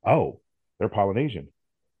 oh, they're Polynesian.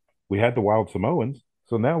 We had the Wild Samoans,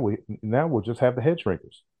 so now we'll just have the Head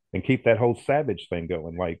Shrinkers and keep that whole savage thing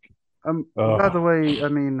going. Like, By the way, I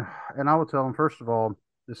mean, and I will tell them first of all,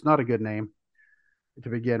 it's not a good name to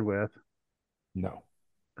begin with. no,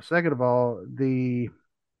 Second of all, I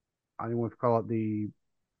don't want to call it the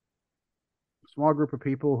small group of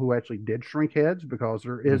people who actually did shrink heads because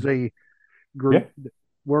there is mm-hmm. a Yeah, group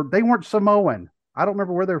where they weren't Samoan. I don't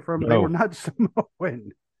remember where they're from, but they were no, not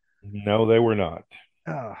Samoan. no, they were not.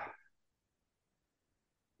 Uh,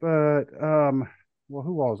 but well,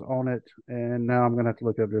 who was on it? And now I'm gonna have to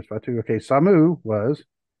look up this by two. Okay, Samu was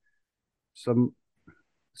some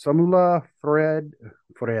Samula Fred.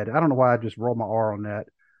 I don't know why I just rolled my R on that.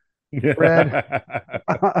 Fred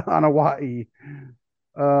on Hawaii.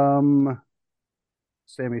 Um,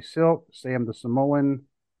 Sammy Silk, Sam the Samoan,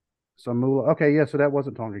 Samula. Okay, yeah, so that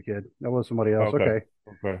wasn't Tonga Kid. That was somebody else. Okay.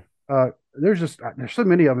 Okay. Okay. There's so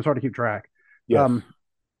many of them. It's hard to keep track. Yes. Um,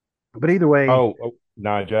 but either way,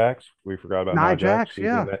 Nia Jax. We forgot about Nia Nia Jax. Jax, She's in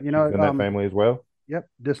yeah, that. She's in that family as well. yep,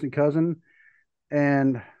 distant cousin,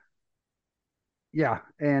 and yeah,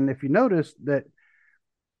 and if you notice that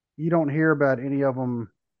you don't hear about any of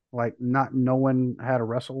them like not knowing how to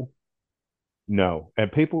wrestle. No,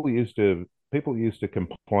 and people used to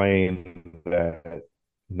complain that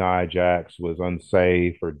Nia Jax was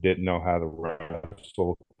unsafe or didn't know how to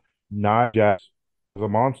wrestle. Nia Jax was a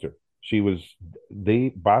monster. She was the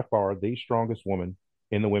by far the strongest woman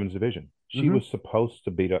in the women's division. She Hmm. was supposed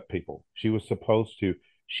to beat up people. She was supposed to.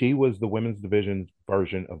 She was the women's division's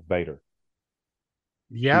version of Vader.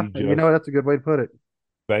 Yeah, She you just know that's a good way to put it.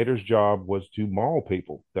 Vader's job was to maul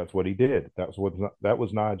people. That's what he did. That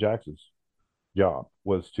was Nia Jax's job,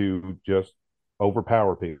 was to just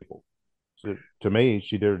overpower people. So to me,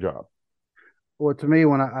 she did her job. Well, to me,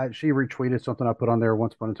 when she retweeted something I put on there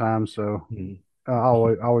once upon a time, so Mhm. I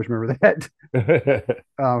always remember that.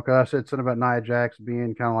 Because I said something about Nia Jax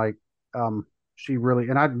being kind of like she really,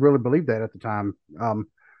 and I really believed that at the time.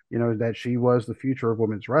 That she was the future of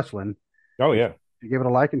women's wrestling. Oh And yeah, she gave it a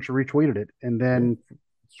like and she retweeted it, and yeah, then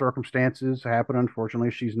circumstances happen. Unfortunately,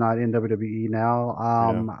 she's not in WWE now.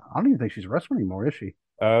 yeah. I don't even think she's wrestling anymore, is she?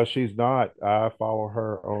 She's not. I follow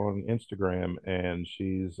her on Instagram, and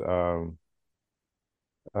she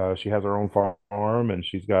has her own farm, and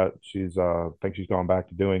I think she's gone back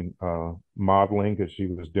to doing modeling because she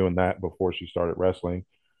was doing that before she started wrestling,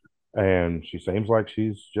 and she seems like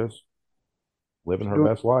she's just living She's her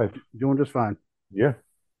best life. doing just fine. Yeah,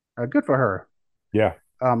 Good for her. yeah.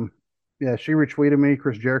 Um, yeah, she retweeted me.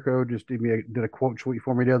 Chris Jericho just did a quote tweet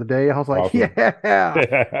for me the other day. I was like, Awesome.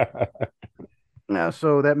 yeah.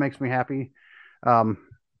 So that makes me happy. Um,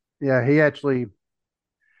 yeah, he actually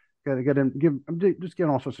got to get him. I'm just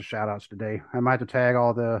giving all sorts of shout outs today. I might have to tag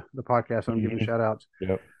all the podcasts I'm giving Mhm. shout outs.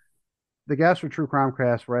 Yep. The guys from True Crime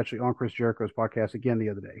Cast were actually on Chris Jericho's podcast again the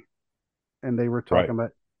other day, and they were talking Right.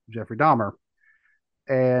 about Jeffrey Dahmer.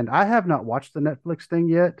 And I have not watched the Netflix thing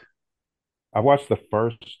yet. I watched the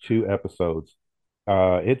first two episodes.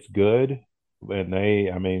 It's good, and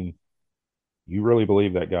I mean, you really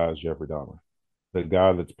believe that guy is Jeffrey Dahmer. The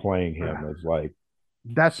guy that's playing him is like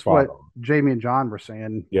That's spot what on. Jamie and John were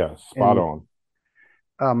saying. Yeah, spot And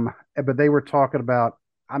on. but they were talking about.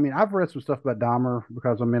 I mean, I've read some stuff about Dahmer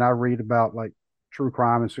because I mean, I read about like true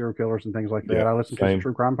crime and serial killers and things like that. Yeah, I listen to some same.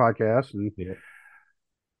 true crime podcasts, and Yeah.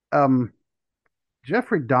 um,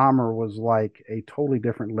 Jeffrey Dahmer was like a totally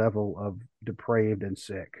different level of depraved and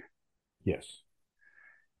sick, Yes.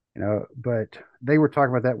 But they were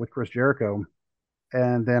talking about that with Chris Jericho,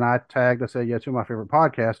 and then I said, yeah, two of my favorite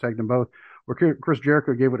podcasts, tagged them both. Where Chris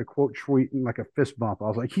Jericho gave it a quote tweet and like a fist bump. I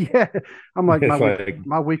was like, yeah. I'm like, It's like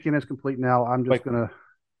my weekend is complete now. I'm just like gonna,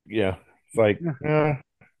 yeah. It's like yeah,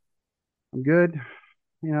 I'm good,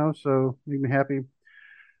 so make me happy.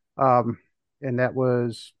 Um, and that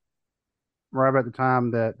was right about the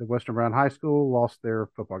time that the Western Brown High School lost their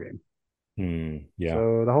football game. yeah.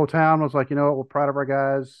 So the whole town was like, you know what, we're proud of our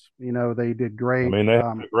guys. They did I great. mean, they had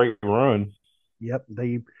a great run. Yep,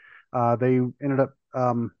 they ended up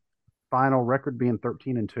final record being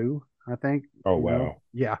 13-2, I think. Oh wow.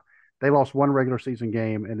 Yeah, they lost one regular season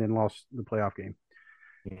game and then lost the playoff game.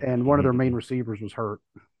 And one of their main Mhm. receivers was hurt.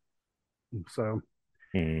 So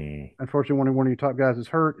Mm. unfortunately, when one of your top guys is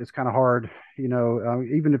hurt, it's kind of hard,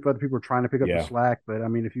 even if other people are trying to pick up the Yeah. slack. But I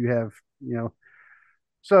mean, if you have,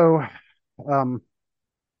 so, um,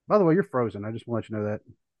 by the way, you're frozen. I just want to let you know that.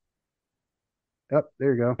 Yep,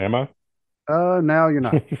 there you Am I? go. Now you're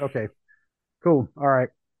not. Okay, cool. All right.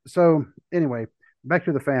 So anyway, back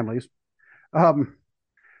to the families. Um,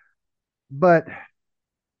 but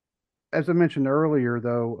as I mentioned earlier,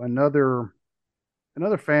 though, another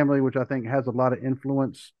family which I think has a lot of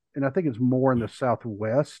influence, and I think it's more in the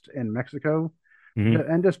Southwest and Mexico, Hmm.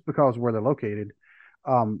 and just because of where they're located.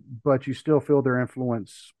 But you still feel their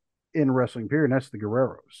influence in wrestling. Period. And that's the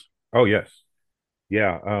Guerreros. Oh yes.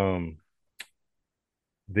 Yeah.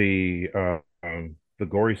 The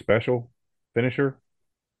Gory Special finisher.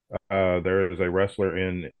 There is a wrestler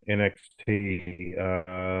in NXT,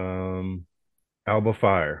 Alba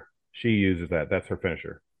Fire. She uses that. That's her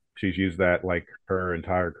finisher. She's used that like her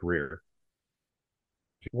entire career.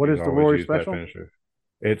 What She's is the always Rory used that special? finisher.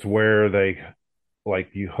 It's where they like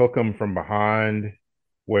you hook them from behind,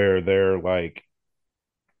 where they're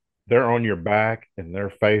on your back and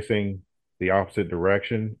they're facing the opposite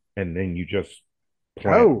direction, and then you just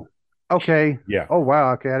plant them. Oh, okay. Yeah, Oh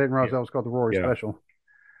wow. Okay, I didn't realize yeah, that was called the Rory yeah. special.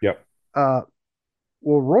 Yep. Uh,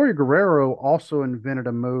 well, Roy Guerrero also invented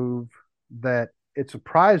a move that it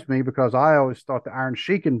surprised me because I always thought the Iron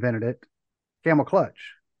Sheik invented it, camel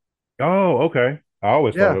clutch. Oh, okay. I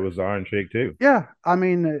always thought Yeah, it was the Iron Sheik too. yeah. I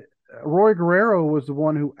mean, Roy Guerrero was the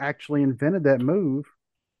one who actually invented that move,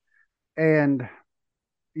 and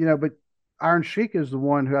but Iron Sheik is the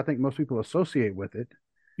one who I think most people associate with it.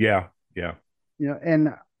 Yeah. Yeah.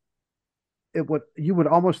 And it would you would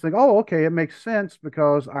almost think, oh, okay, it makes sense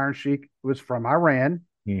because Iron Sheik was from Iran,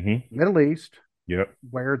 Mm-hmm. Middle East, Yep.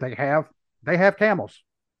 where they have camels.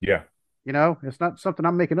 Yeah. It's not something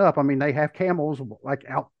I'm making up. I mean, they have camels like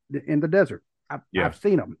out in the desert. Yeah. I've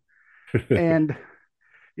seen them, and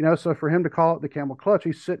so for him to call it the camel clutch,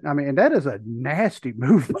 he's sitting. I mean, and that is a nasty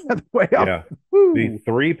move, by the way. Yeah. The Woo.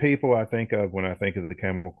 three people I think of when I think of the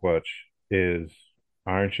camel clutch is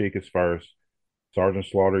Iron Sheik is first. Sergeant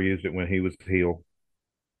Slaughter used it when he was heel,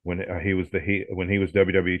 when he was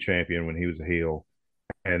WWE champion, when he was a heel,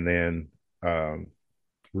 and then um,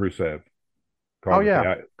 Rusev Oh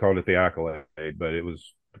yeah, called it the accolade, but it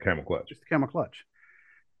was the camel clutch. it's the camel clutch.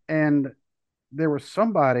 And there was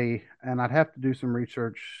somebody, and I'd have to do some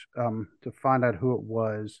research to find out who it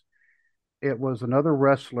was. It was another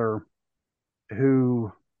wrestler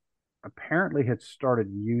who apparently had started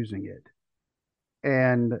using it.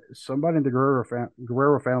 And somebody in the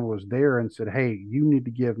Guerrero family was there and said, "Hey, you need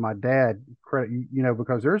to give my dad credit,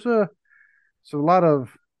 because there's a lot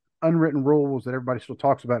of unwritten rules that everybody still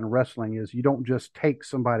talks about in wrestling is you don't just take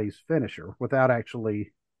somebody's finisher without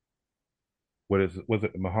actually Was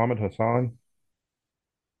it Muhammad Hassan?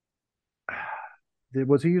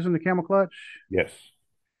 was he using the camel clutch? Yes.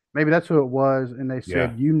 Maybe that's who it was, and they Yeah.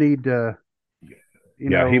 said you need to, you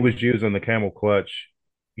Yeah, he know, was using the camel clutch.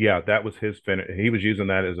 Yeah, that was his finish. He was using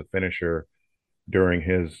that as a finisher during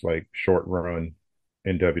his like short run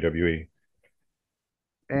in WWE.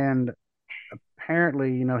 and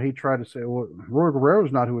apparently, he tried to say, well, Roy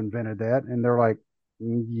Guerrero's not who invented that, and they're like,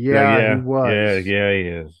 Yeah, yeah, he yeah, yeah, was, yeah, he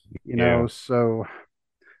is. Yeah. so,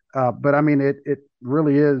 but I mean, it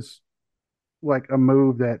really is like a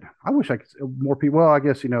move that I wish I could more people. Well, I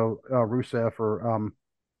guess Rusev or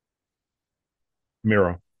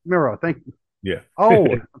Miro. Miro. Thank you. Yeah.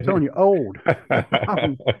 Old. I'm telling you, old.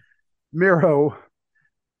 um, Miro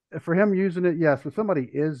for him using it. Yes, if somebody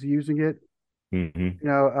is using it, hmm you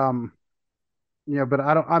know, um, but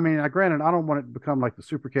I don't. I mean, granted, I don't want it to become like the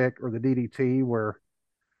super kick or the DDT where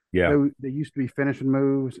they Yeah. they used to be finishing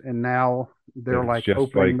moves and now they're It's like just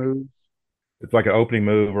opening like moves. it's like an opening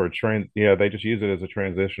move or a trend. Yeah, they just use it as a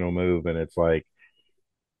transitional move, and it's like,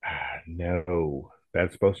 no,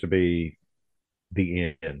 that's supposed to be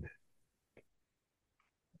the end.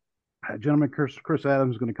 Gentleman, Chris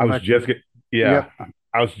Adams is going to I come was back to just me. get yeah, Yep.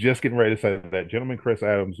 I was just getting ready to say that gentleman Chris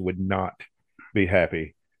Adams would not be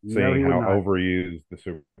happy No, seeing he would how not. overused the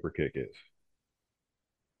super kick is.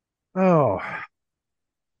 Oh,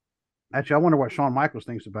 actually, I wonder what Shawn Michaels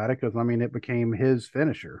thinks about it because I mean, it became his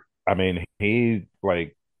finisher. I mean, he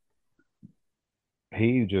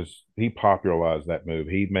popularized that move.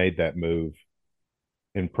 He made that move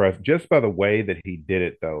impressive just by the way that he did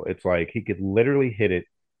it though. It's like he could literally hit it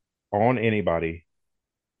on anybody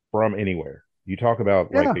from anywhere. You talk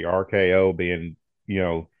about like Yeah. the RKO being,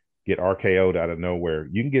 get RKO'd out of nowhere.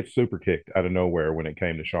 You can get super kicked out of nowhere when it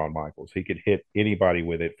came to Shawn Michaels. He could hit anybody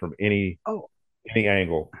with it from Oh, any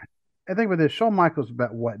angle, I think with this, Shawn Michaels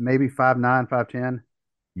about what, maybe 5'9", 5'10".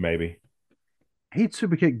 maybe. He'd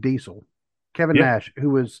super kick Diesel, Kevin Yeah, Nash, who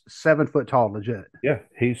was 7 foot tall, legit. yeah.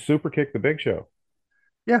 He super kicked the Big Show.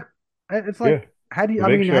 Yeah, it's Yeah, like, how do you? the I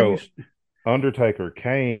Big mean, how do you? Show, Undertaker,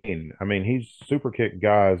 Kane. I mean, he's super kicked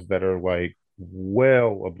guys that are like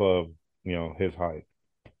well above, his height.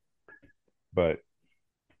 But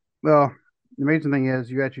Well, the amazing thing is,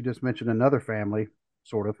 you actually just mentioned another family,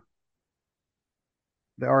 sort of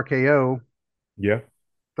the RKO, yeah,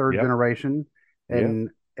 third yeah, generation, yeah.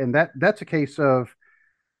 and that's a case of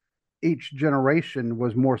each generation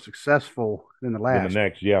was more successful than the Then the last.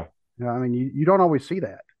 next, yeah, I mean, you don't always see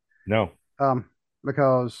that, no, um,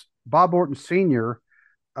 because Bob Orton Sr.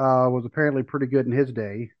 Was apparently pretty good in his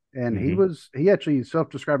day, and hmm he actually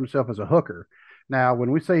self-described himself as a hooker. Now,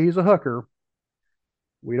 when we say he's a hooker,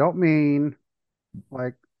 we don't mean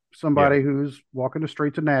like yeah, somebody who's walking the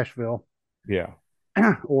streets of Nashville yeah,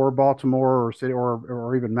 or Baltimore or city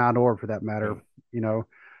or even Mount Orb for that matter. You know,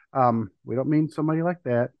 we don't mean somebody like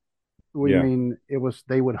that. We yeah, mean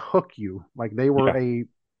they would hook you like they were yeah. a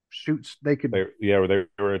shoots. They could. They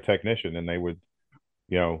were a technician, and they would,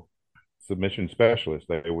 you know, submission specialist.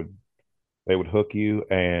 They would hook you,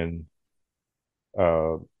 and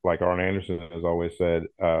like Arn Anderson has always said,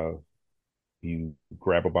 you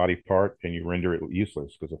grab a body part and you render it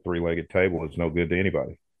useless because a three-legged table is no good to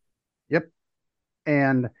anybody. Yep.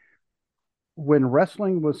 And when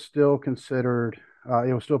wrestling was still considered,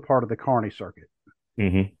 it was still part of the carny circuit.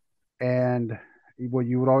 Mm-hmm. And well,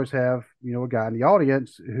 you would always have, a guy in the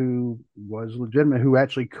audience who was legitimate, who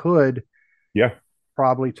actually could Yeah.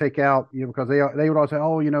 probably take out, because they would always say,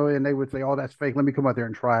 oh, and they would say, oh, that's fake. Let me come out there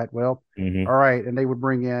and try it. Well, Mm-hmm. all right, and they would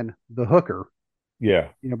bring in the hooker, Yeah.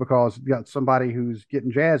 because you got somebody who's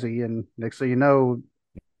getting jazzy, and next thing you know,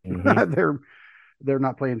 Mm-hmm. they're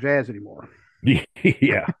not playing jazz anymore.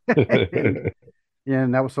 Yeah. and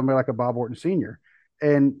and that was somebody like a Bob Orton Sr.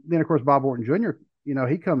 And then of course Bob Orton Jr.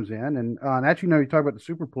 He comes in and actually, you talk about the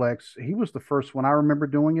superplex. He was the first one I remember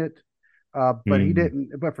doing it, but he Mm.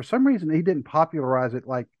 didn't. But for some reason, he didn't popularize it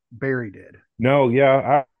like Barry did. No,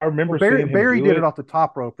 yeah, I Well, remember Barry seeing him Barry do did it it. off the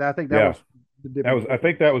top rope. I think that Yeah, was the big I difference.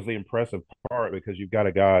 think that was the impressive part because you've got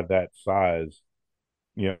a guy that size,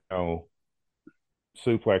 you know,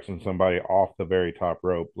 suplexing somebody off the very top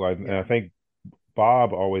rope. Like, and Yeah. I think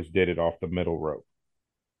Bob always did it off the middle rope.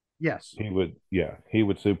 Yes. He would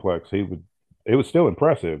suplex. It was still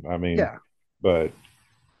impressive. I mean, Yeah. but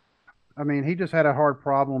I mean, he just had a hard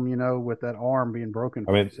problem, with that arm being broken I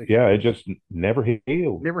for mean, like six yeah, it years. just never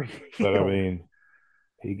healed. Never But I healed. mean,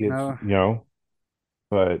 he You gets, know.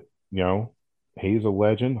 but he's a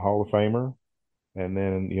legend, Hall of Famer. And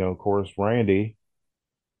then, of course, Randy,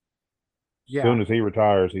 as Yeah. soon as he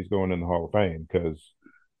retires, he's going in the Hall of Fame because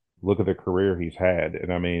look at the career he's had.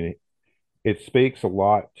 And I mean, it speaks a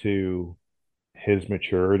lot to his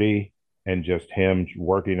maturity and just him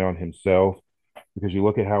working on himself because you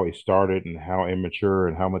look at how he started and how immature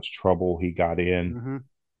and how much trouble he got Hmm.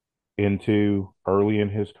 into early in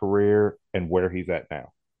his career and where he's at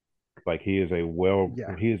now. Like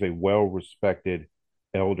Yeah. he is a well respected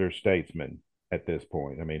elder statesman at this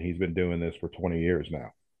point. I mean, he's been doing this for 20 years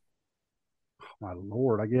now. My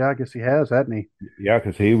Lord. Yeah, I guess he has, hasn't he? Yeah,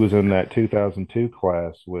 because he was in that 2002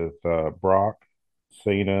 class with Brock,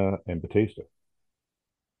 Cena, and Batista.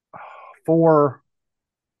 Four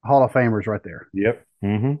Hall of Famers right there. Yep.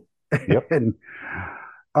 Mm-hmm. Yep. and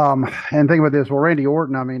and think about this. Well, Randy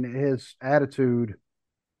Orton, I mean, his attitude,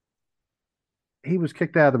 he was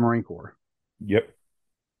kicked out of the Marine Corps. Yep.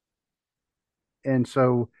 And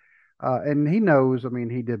so and he knows, I mean,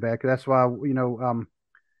 he did bad. That's why,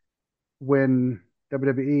 when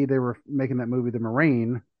WWE they were making that movie The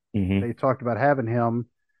Marine, Mm-hmm. they talked about having him,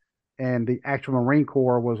 and the actual Marine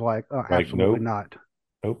Corps was like, Like, absolutely nope, not.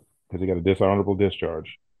 nope, because he got a dishonorable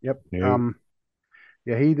discharge. Yep. Nope.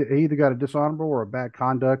 Yeah, he either got a dishonorable or a bad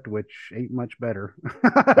conduct, which ain't much better.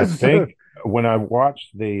 I So, think when I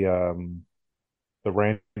watched the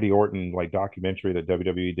Randy Orton like documentary that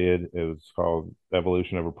WWE did, it was called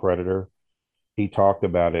Evolution of a Predator. He talked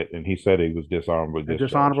about it and he said he was dishonorable a discharged.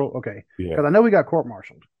 dishonorable, okay, Yeah. because I know he got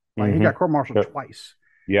court-martialed. Like he got Mm-hmm. court-martialed Yep. twice.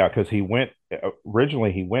 Yeah, because he went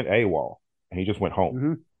originally he went AWOL and he just went home.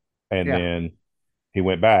 Hmm. And Yeah. then he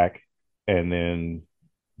went back and then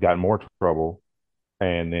got in more trouble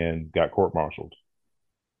and then got court martialed.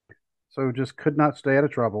 So just could not stay out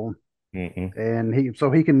of trouble. Mm-mm. And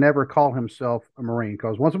he can never call himself a Marine,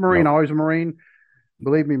 because once a Marine, No. always a Marine.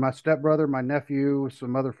 Believe me, my stepbrother, my nephew,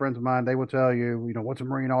 some other friends of mine, they will tell you, once a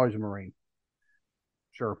Marine, always a Marine.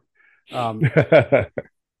 Sure. Um,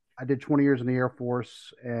 I did 20 years in the Air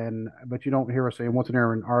Force, but you don't hear us saying once an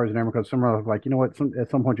airman, always an airman, because some are like, you know what, at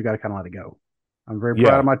some point you got to kind of let it go. I'm very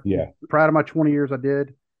Yeah, yeah, proud of my 20 years I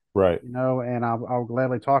did, right. and I'll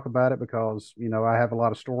gladly talk about it because I have a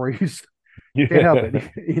lot of stories. Can't help it,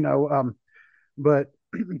 Yeah, but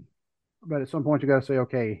but at some point you got to say,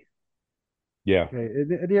 okay, yeah, okay.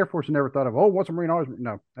 The Air Force never thought of, oh, once a Marine, always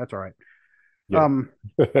no, that's all right. yeah. Um,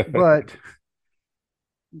 but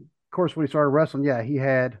of course, when he started wrestling, yeah, he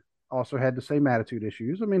had also had the same attitude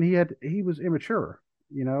issues. I mean, he was immature,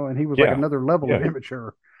 and he was like Yeah, another level of yeah,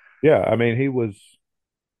 immature. yeah. I mean, he was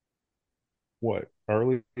what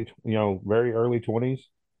very early 20s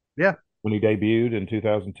Yeah. when he debuted in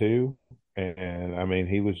 2002, and I mean,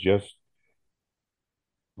 he was just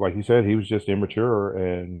like you said, he was just immature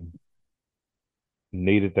and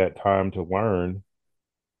needed that time to learn,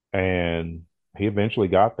 and he eventually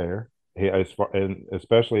got there. And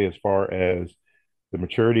especially as far as the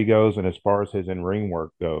maturity goes, and as far as his in ring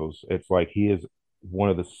work goes, it's like he is one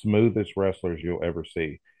of the smoothest wrestlers you'll ever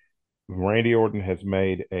see. Randy Orton has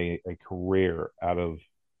made a career out of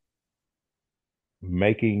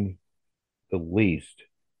making the least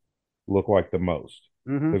look like the most.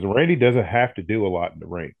 Hmm. Because Randy doesn't have to do a lot in the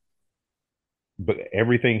ring, but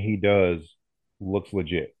everything he does looks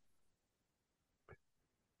legit.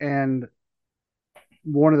 And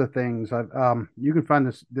one of the things you can find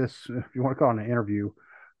this if you want to call it an interview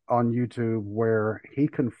on YouTube where he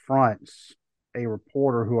confronts a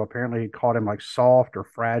reporter who apparently called him like soft or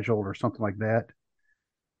fragile or something like that,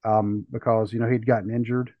 because he'd gotten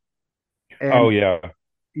injured. Oh And yeah.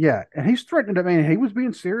 yeah, and he's threatening to, I mean, he was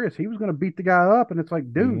being serious. He was going to beat the guy up, and it's like,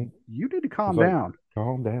 Hmm. dude, you need to It's calm like, down.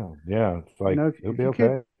 calm down. Yeah, it's like it'll If be you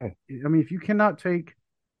can't, okay. I mean, if you cannot take,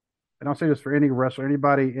 and I'll say this for any wrestler,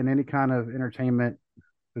 anybody in any kind of entertainment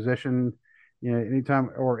position, anytime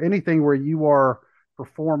or anything where you are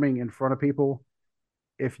performing in front of people,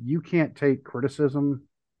 if you can't take criticism,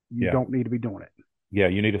 you Yeah, don't need to be doing it. yeah.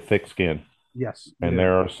 You need a thick skin, Yes, you and do.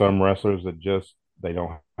 there are some wrestlers that just they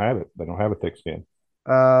don't have it. They don't have a thick skin.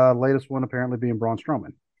 Latest one apparently being Braun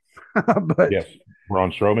Strowman, but Yes,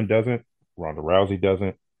 Braun Strowman doesn't. Ronda Rousey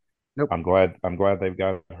doesn't. nope. I'm glad they've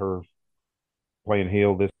got her playing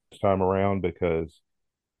heel this time around because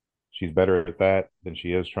she's better at that than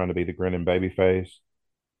she is trying to be the grinning baby face.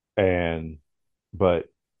 And but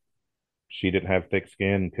she didn't have thick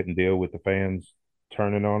skin, couldn't deal with the fans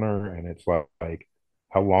turning on her. And it's like,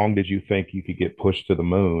 how long did you think you could get pushed to the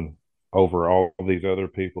moon over all of these other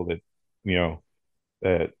people that, you know,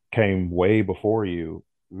 that came way before you,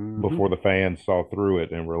 Hmm. before the fans saw through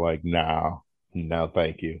it and were like, nah, no,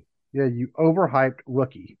 thank you. Yeah, you overhyped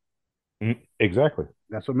rookie. Exactly.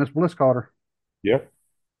 That's what Miss Bliss called her. Yep.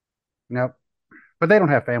 Nope. But they don't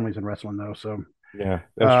have families in wrestling though, so Yeah,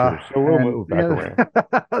 that's true. So we'll and move back yeah,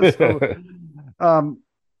 around. so um,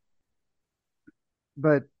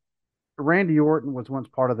 but Randy Orton was once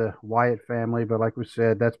part of the Wyatt family, but like we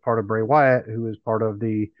said, that's part of Bray Wyatt, who is part of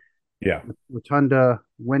the Yeah. Rotunda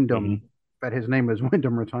Wyndham. Hmm. But his name is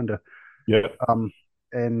Wyndham Rotunda. Yep. Um,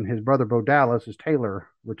 and his brother Bo Dallas is Taylor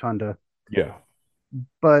Rotunda. Yeah.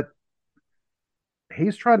 But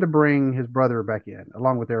he's trying to bring his brother back in,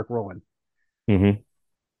 along with Eric Rowan. Hmm.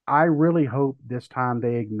 I really hope this time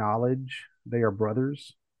they acknowledge they are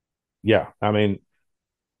brothers. Yeah. I mean,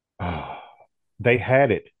 they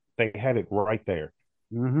had it. They had it right there.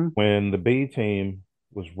 Mm-hmm. When the B team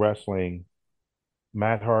was wrestling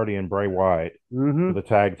Matt Hardy and Bray Wyatt for Mm-hmm. the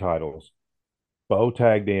tag titles, Bo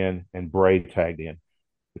tagged in and Bray tagged in.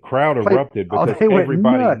 The crowd They, erupted oh, because they went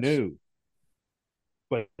everybody nuts. knew,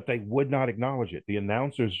 but they would not acknowledge it. The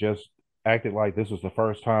announcers just acted like this was the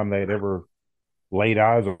first time they'd ever laid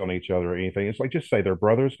eyes on each other or anything. It's like, just say they're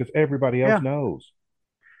brothers because everybody else Yeah. knows.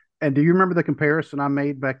 And do you remember the comparison I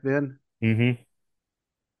made back then? Hmm.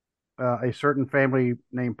 A certain family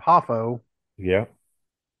named Poffo, Yeah.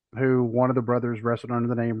 who one of the brothers wrestled under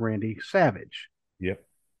the name Randy Savage. Yep.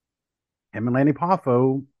 Him and Lanny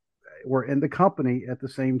Poffo were in the company at the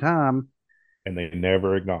same time, And they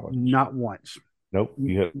never acknowledged. not once. Nope.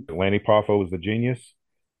 You had Lanny Poffo was the genius.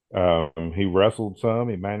 He wrestled some.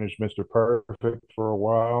 He managed Mr. Perfect for a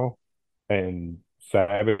while, and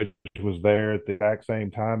Savage was there at the exact same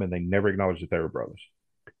time, and they never acknowledged that they were brothers.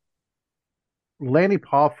 Lanny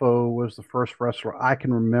Poffo was the first wrestler I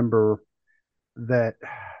can remember that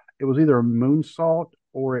it was either a moonsault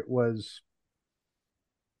or it was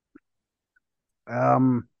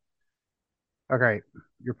um okay,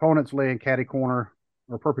 your opponent's laying catty corner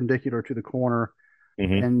or perpendicular to the corner,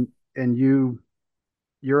 Hmm. and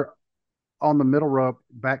you're on the middle rope,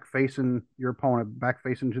 back facing your opponent, back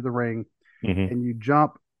facing to the ring, Hmm. and you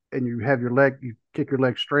jump and you have your leg, you kick your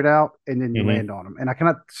leg straight out, and then you Hmm. land on them. And I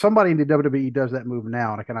cannot, somebody in the WWE does that move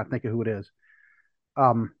now, and I cannot think of who it is.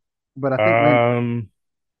 Um, but I think Lane,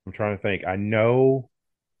 I'm trying to think. I know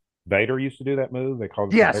Vader used to do that move. They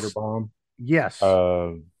called it the Vader yes, Bomb. yes,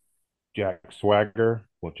 Uh, Jack Swagger,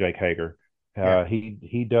 well, Jake Hager. yeah,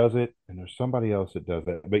 He does it, and there's somebody else that does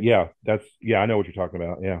that. But yeah, I know what you're talking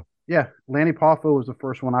about. Yeah, yeah. Lanny Poffo was the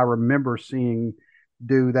first one I remember seeing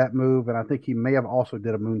do that move, and I think he may have also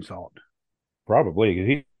did a moonsault.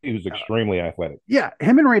 probably. He was Uh, extremely athletic. yeah,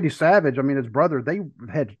 him and Randy Savage, I mean, his brother, they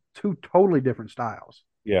had two totally different styles.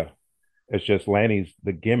 Yeah, it's just Lanny's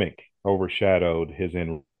the gimmick overshadowed his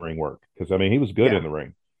in ring work because I mean he was good Yeah, in the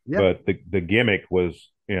ring, yeah. but the gimmick was,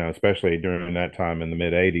 especially during that time in the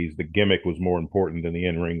mid '80s, the gimmick was more important than the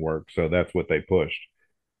in ring work. So that's what they pushed.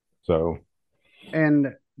 So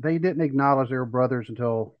And they didn't acknowledge they were brothers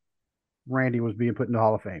until Randy was being put in the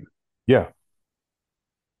Hall of Fame. yeah.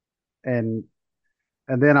 And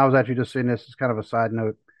and then I was actually just seeing this as kind of a side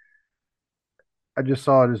note. I just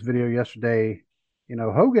saw this video yesterday.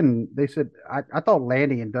 Hogan, they said I thought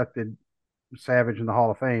Landy inducted Savage in the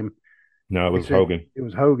Hall of Fame. No, it They was said Hogan. it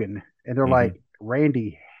was Hogan. And they're Hmm. like,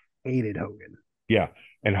 Randy hated Hogan. Yeah,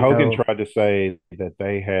 and You Hogan know, tried to say that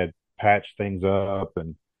they had patched things up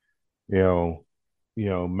and you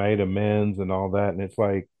know made amends and all that, and it's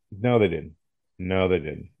like, no, they didn't. No, they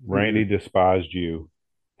didn't. Mm-mm. Randy despised you.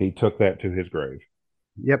 He took that to his grave.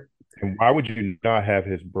 Yep. And why would you not have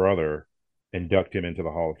his brother induct him into the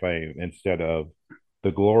Hall of Fame instead of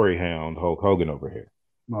the glory hound Hulk Hogan over here?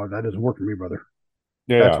 Oh, that doesn't work for me, brother.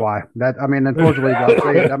 That's Yeah. why. That I mean, unfortunately, I'll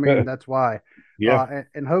say it. I mean, that's why. Yeah.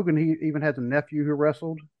 And Hogan, he even has a nephew who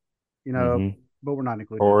wrestled. You know, Mm-hmm. but we're not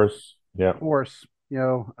including Horace. Yeah. Horace. You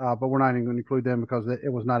know, but we're not even going to include them because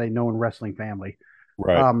it was not a known wrestling family.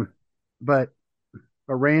 Right. Um, but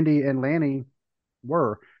Randy and Lanny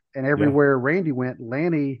were. And Yeah. everywhere Randy went,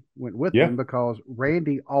 Lanny went with Yeah. them because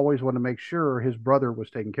Randy always wanted to make sure his brother was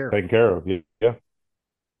taken care of. Taken care of. Yeah. Yeah.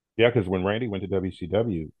 Yeah. Because when Randy went to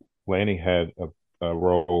WCW, Lanny had a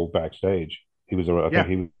role backstage. I think Yeah.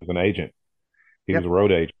 he was an agent. He was a Yep.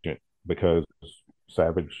 road agent because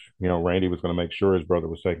Savage, Randy was going to make sure his brother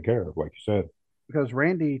was taken care of, like you said. Because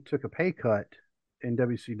Randy took a pay cut in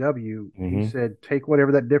WCW. He Hmm. said, take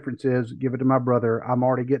whatever that difference is, give it to my brother. I'm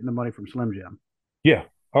already getting the money from Slim Jim. Yeah.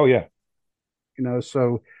 Oh, yeah. You know,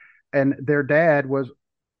 so, and their dad was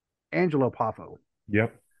Angelo Poffo,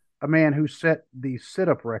 Yep. a man who set the sit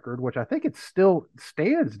up record, which I think it still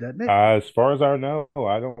stands, doesn't it? As far as I know,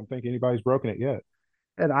 I don't think anybody's broken it yet.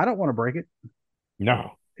 And I don't want to break it.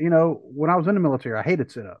 No. You know, when I was in the military, I hated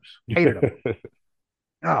sit ups, hated them.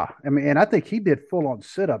 I mean, and I think he did full on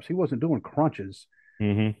sit ups. He wasn't doing crunches.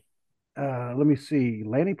 Hmm. Let me see.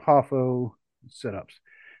 Lanny Poffo sit ups.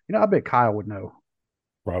 You know, I bet Kyle would know.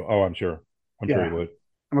 Oh, I'm sure. I'm sure he Yeah, would.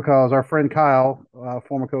 because our friend Kyle,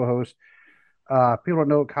 former co host, people don't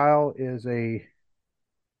know Kyle is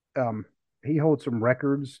um, he holds some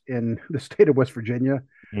records in the state of West Virginia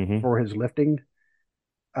Hmm. for his lifting.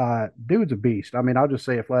 Dude's a beast. I mean, I'll just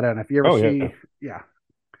say it flat out. And if you ever Oh, yeah. see, yeah,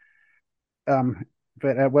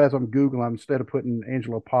 but as I'm Googling, instead of putting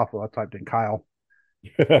Angelo Poffo, I typed in Kyle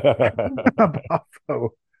Poffo.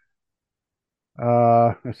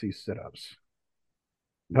 Let's see, sit ups.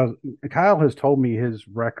 Because Kyle has told me his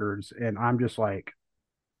records, and I'm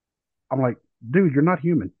like, dude, you're not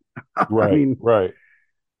human. I Right. mean, Right.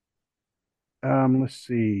 let's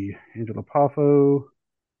see, Angelo Poffo,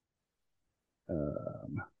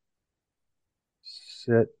 um,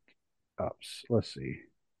 sit ups. Let's see,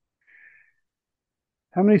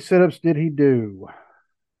 how many sit ups did he do?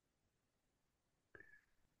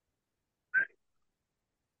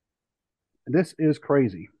 This is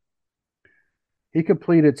crazy. He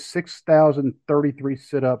completed 6,033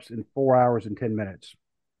 sit ups in 4 hours and 10 minutes.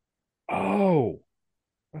 Oh,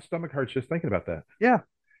 my stomach hurts just thinking about that. Yeah.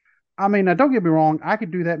 I mean, now don't get me wrong. I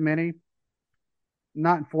could do that many,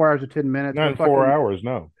 not in 4 hours and 10 minutes. Not We're in 4 talking, hours.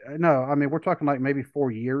 No. no, I mean, we're talking like maybe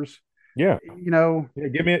 4 years. Yeah. You know, Yeah.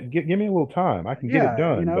 Give me a little time. I can get it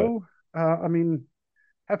yeah, done. But I mean,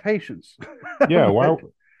 have patience. yeah, But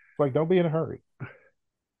like, don't be in a hurry.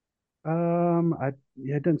 I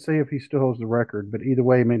yeah, it didn't say if he still holds the record, but either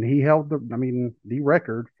way, I mean, the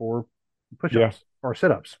record for Yeah. push-ups or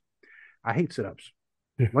sit-ups. I hate sit-ups.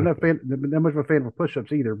 Wasn't that much of a fan of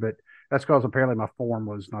push-ups either, but that's because apparently my form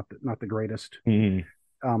was not the greatest. Mhm.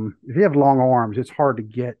 If you have long arms, it's hard to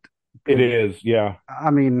get It push. is. Yeah. I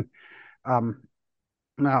mean, um,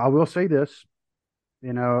 now I will say this,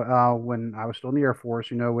 when I was still in the Air Force,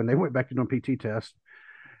 when they went back to doing PT tests,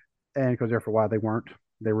 and because there for a while they were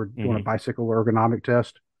doing a Hmm. bicycle ergonomic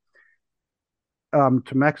test. To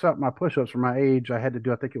max out my push-ups for my age, I had to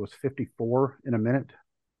do, I think it was 54 in a minute,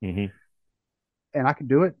 Hmm. and I could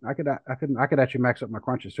do it. I could actually max up my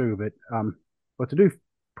crunches too, but to do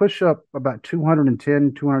push up about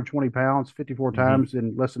 210, 220 pounds, 54 Hmm. times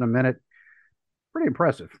in less than a minute, pretty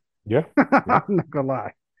impressive. Yeah. Yeah. I'm not gonna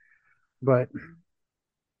lie, but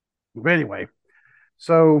anyway,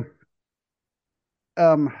 so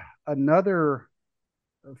um, another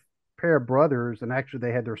pair of brothers, and actually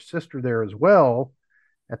they had their sister there as well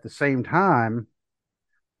at the same time.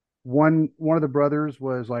 One of the brothers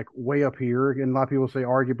was like way up here, and a lot of people say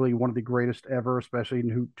arguably one of the greatest ever, especially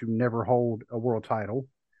who to never hold a world title.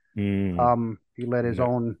 Mm. He let his Yeah.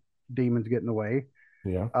 own demons get in the way.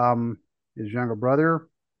 Yeah. Um, his younger brother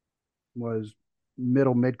was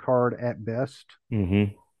middle mid card at best, Hmm.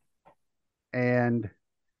 and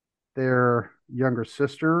their younger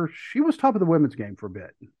sister, she was top of the women's game for a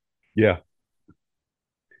bit. Yeah.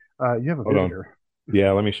 You have a Hold on. visitor.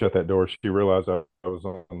 Yeah. Let me shut that door. She realized I was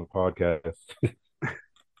on the podcast.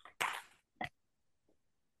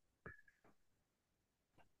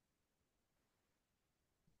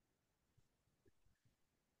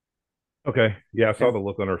 Okay. Yeah. I saw Yeah, the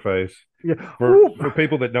look on her face. yeah. For Ooh.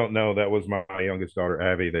 people that don't know, that was my youngest daughter,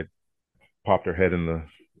 Abby, that popped her head in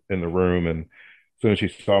the room, and as soon as she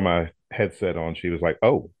saw my headset on, she was like,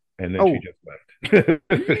 "Oh," and then she Oh, just left.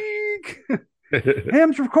 eek.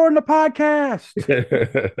 Him's recording the podcast.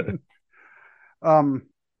 Um,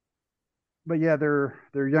 but yeah, their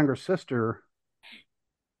younger sister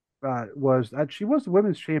was she was the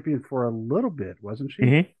women's champion for a little bit, wasn't she?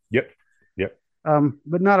 Yep. Yep.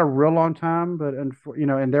 But not a real long time. But and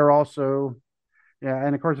and they're also yeah,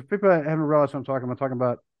 and of course, if people haven't realized what I'm talking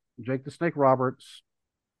about Jake the Snake Roberts,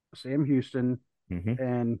 Sam Houston, hmm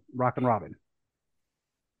and Rockin' Robin,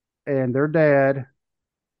 and their dad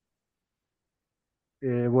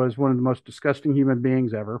was one of the most disgusting human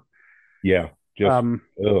beings ever. Yeah. Just, Um,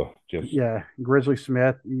 just, yeah, Grizzly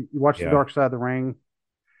Smith. You watch the yeah. Dark Side of the Ring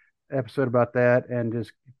episode about that, and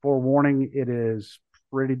just forewarning, it is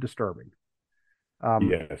pretty disturbing. Um,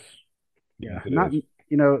 Yes. yeah, Yes, it not is.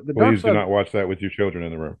 the Dark Please do Side. not watch that with your children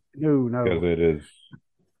in the room No, because no.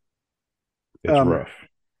 it's Um, rough.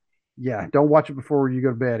 yeah, don't watch it before you go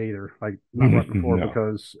to bed either. Like not right before No,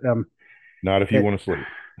 because not if you it. want to sleep.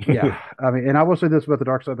 Yeah, I mean, and I will say this about the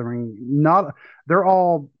Dark Side of the Ring: not they're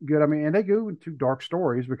all good. I mean, and they go into dark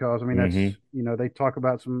stories because I mean that's hmm they talk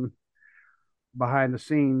about some behind the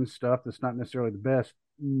scenes stuff that's not necessarily the best.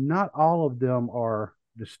 Not all of them are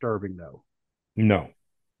disturbing though. No,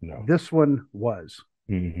 no. This one was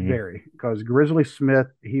hmm very because Grizzly Smith,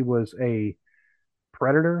 he was a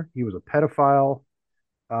predator, he was a pedophile,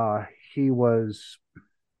 uh, he was,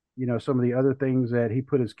 some of the other things that he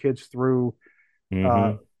put his kids through,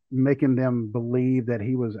 uh, hmm making them believe that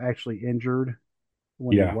he was actually injured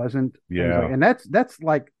when he Yeah, wasn't, things like, yeah, and that's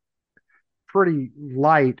like pretty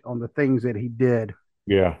light on the things that he did.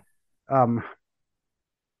 yeah. Um,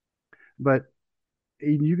 but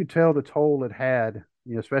you could tell the toll it had,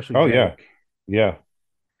 especially Oh, yeah, Jake. yeah.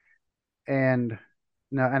 And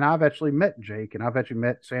now, and I've actually met Jake, and I've actually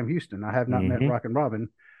met Sam Houston. I have not met hmm Rockin' Robin,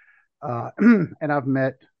 and I've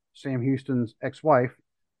met Sam Houston's ex-wife,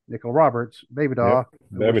 Nicole Roberts, baby Yep. doll,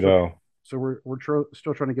 and we're Baby doll.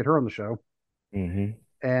 still trying to get her on the show hmm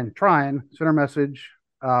and trying send her message,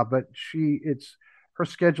 but it's her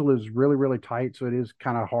schedule is really really tight, so it is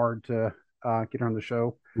kind of hard to get her on the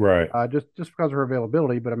show. Right. Just because of her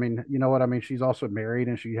availability. But I mean, you know what? I mean, she's also married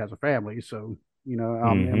and she has a family, so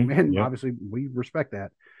and Yep. obviously we respect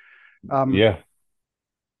that. Um, Yeah.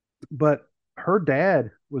 but her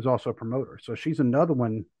dad was also a promoter, so she's another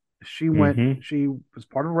one. hmm She was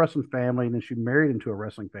part of a wrestling family, and then she married into a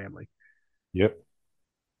wrestling family. Yep.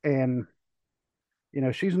 And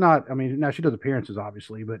she's not. I mean, now she does appearances,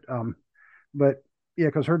 obviously, but yeah,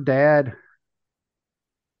 because her dad,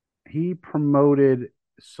 he promoted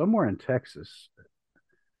somewhere in Texas.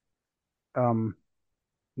 Um,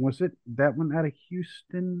 was it that one out of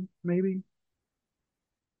Houston, maybe,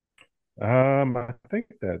 I think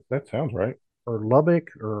that sounds right. or Lubbock,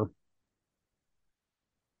 or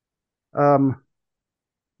um,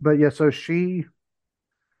 but yeah, so she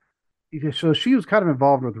was kind of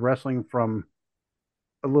involved with wrestling from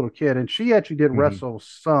a little kid, and she actually did hmm wrestle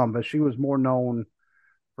some, but she was more known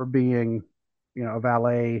for being, a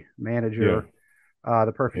valet Yeah. manager,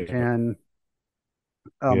 the Perfect Yeah. 10,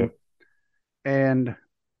 um, Yep. and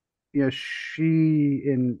she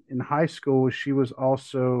in high school she was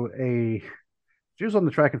also she was on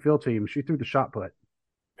the track and field team. She threw the shot put,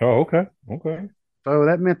 Oh, okay. Okay. so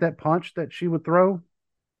that meant that punch that she would throw,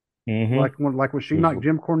 hmm like when she Was knocked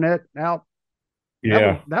Jim Cornette out.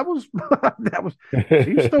 yeah. That was that was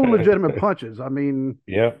she's still legitimate punches. I mean,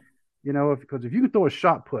 Yep. because if you can throw a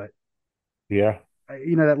shot put, Yeah.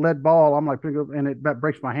 that lead ball, I'm like, and that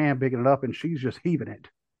breaks my hand picking it up, and she's just heaving it,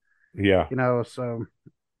 Yeah. So,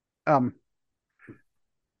 um,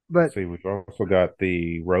 Let's but see. We've also got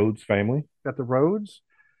the Rhodes family. got the Rhodes,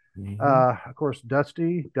 hmm of course,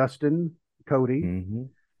 Dustin, Cody. hmm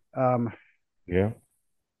Um, Yeah.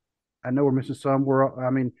 I know we're missing some. I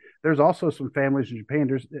mean, there's also some families in Japan.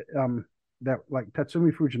 There's that like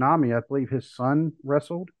Tatsumi Fujinami, I believe his son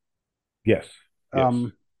wrestled. Yes. Yes.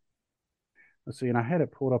 Um, let's see, and I had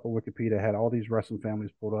it pulled up on Wikipedia. I had all these wrestling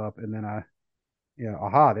families pulled up, and then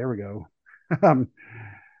there we go. um,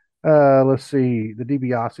 let's see, the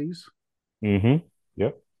DiBiase's,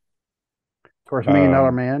 Yep. of course, Million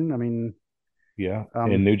Dollar Um, Man. I mean, yeah.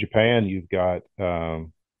 In um, New Japan, you've got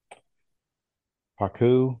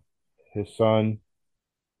Haku, his son,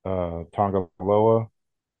 Tonga Loa,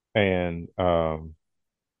 and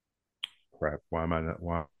crap. Why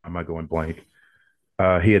am I going blank?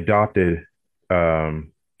 He adopted.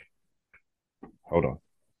 Um, hold on.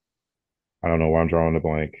 I don't know why I'm drawing a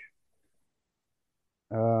blank.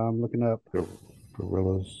 I'm looking up.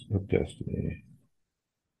 Gorillas of Destiny.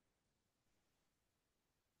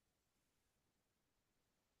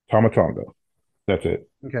 Tama Tonga. That's it.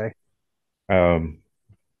 Okay, Um,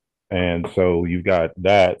 And so you've got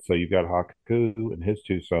that. So you've got Haku and his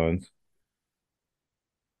two sons,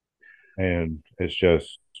 and it's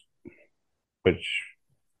just which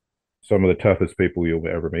some of the toughest people you'll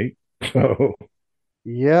ever meet. So,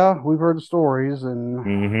 Yeah, we've heard the stories, and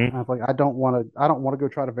hmm I'm like, I don't want to go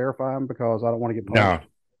try to verify them because I don't want to get no, punched.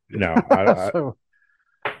 no, I So,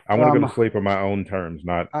 I want to go um, to sleep on my own terms,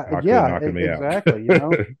 not Haku yeah, knocking me out. exactly.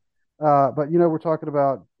 But we're talking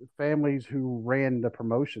about families who ran the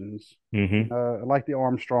promotions, hmm like the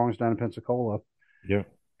Armstrongs down in Pensacola, Yeah,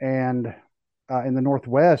 and in the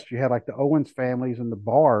Northwest, you had like the Owens families and the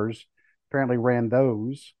Bars apparently ran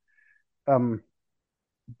those. Um,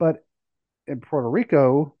 but in Puerto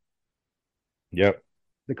Rico, yep,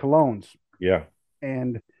 the Colones, yeah,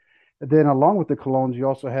 and then along with the Colones, you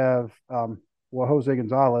also have well, Jose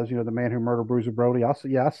Gonzalez, the man who murdered Bruiser Brody. I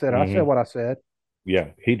said hmm what I said. yeah.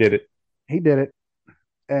 He did it. He did it,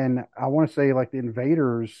 and I want to say like the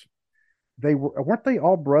Invaders, weren't they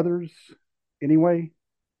all brothers anyway?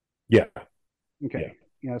 Yeah, yeah. Okay,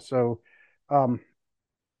 so, um,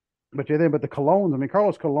 but the Colones, I mean,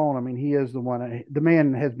 Carlos Colon, I mean, he is the one. The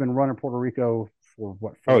man has been running Puerto Rico for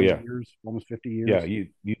what, Oh 40 yeah, years, almost 50 yeah. years. You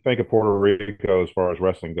think of Puerto Rico as far as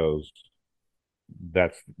wrestling goes,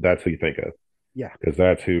 that's who you think of Yeah, because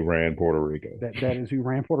that's who ran Puerto Rico. that is who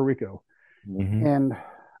ran Puerto Rico, hmm and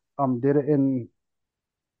did it in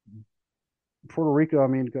Puerto Rico. I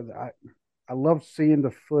mean, because I love seeing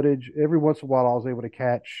the footage. Every once in a while, I was able to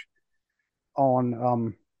catch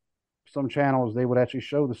on some channels. They would actually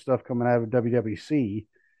show the stuff coming out of WWC,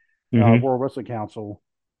 hmm World Wrestling Council,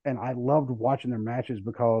 and I loved watching their matches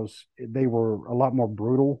because they were a lot more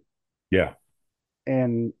brutal Yeah.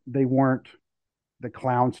 and they weren't the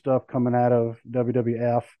clown stuff coming out of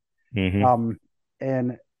WWF. hmm Um,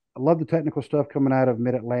 and I love the technical stuff coming out of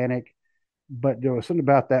Mid Atlantic, but there was something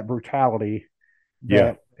about that brutality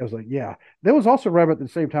Yeah. that I was like, yeah. There was also right about the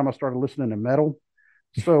same time I started listening to metal.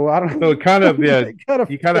 So I don't So it kind of yeah, they kind of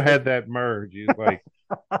you kind of fit. had that merge. You like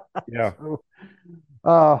yeah. So,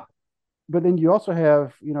 uh, but then you also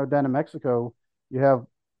have, down in Mexico, you have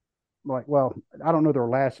like, well, I don't know their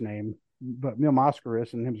last name, but Mil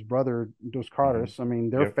Mascaris and his brother Dos hmm Carlos. I mean,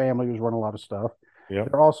 their Yep. family was running a lot of stuff.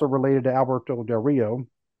 Yep. They're also related to Alberto Del Rio.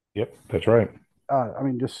 Yep. That's right. I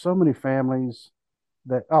mean, just so many families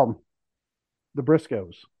that the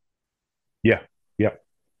Briscoes. Yeah. Yep.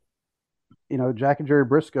 Jack and Jerry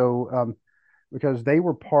Briscoe, because they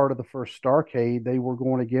were part of the first Starcade. They were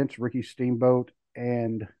going against Ricky Steamboat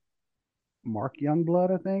and Mark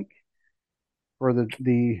Youngblood, I think, for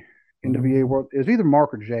the NWA Um, World. It was either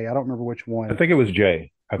Mark or Jay. I don't remember which I one. think it was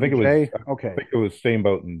Jay. Was it Jay? I Okay, think it was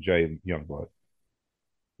Steamboat and Jay Youngblood.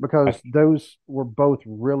 I, because those were both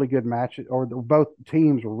really good matches, or both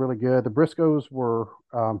teams were really good. The Briscoes were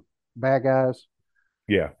bad guys,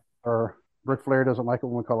 yeah. or Ric Flair doesn't like it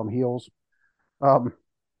when we call them heels. Um,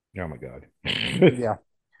 Oh my God. yeah.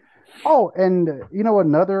 Oh, and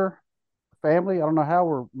another family. I don't know how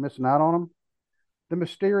we're missing out on them. The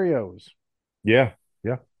Mysterios. Yeah.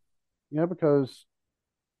 Yeah. Because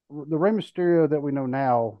the Rey Mysterio that we know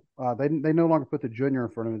now, they no longer put the Junior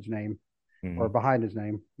in front of his name or hmm behind his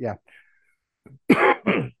name. Yeah,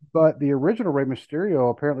 but the original Rey Mysterio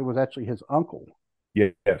apparently was actually his uncle.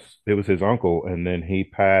 Yes, it was his uncle, and then he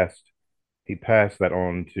passed that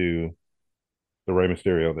on to the Rey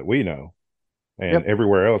Mysterio that we know, and Yep.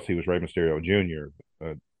 everywhere else he was Rey Mysterio Jr.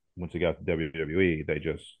 Once he got to WWE,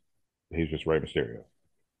 he's just Rey Mysterio.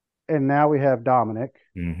 And now we have Dominic,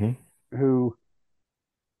 hmm who,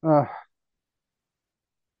 uh,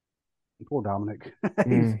 poor Dominic.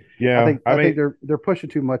 He's, I Yeah, think, I I think mean they're pushing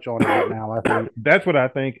too much on him right now. I think. that's what I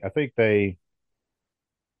think. I think they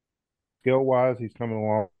skill wise he's coming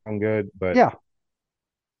along good, but Yeah,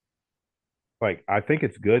 like I think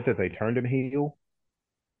it's good that they turned him heel.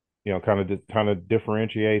 Kind of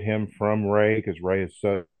differentiate him from Ray because Ray is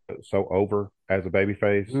so over as a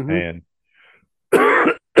babyface, hmm and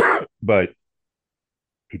but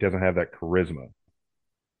he doesn't have that charisma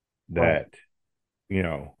right. that you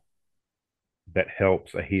know that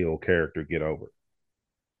helps a heel character get over.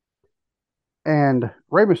 And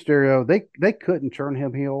Rey Mysterio, they couldn't turn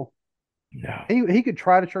him heel. No, He could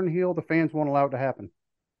try to turn heel. The fans won't allow it to happen.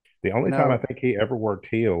 the You only time I know. think he ever worked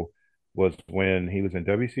heel was when he was in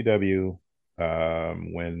WCW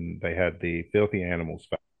when they had the Filthy Animals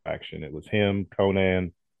faction. It was him,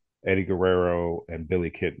 Conan, Eddie Guerrero, and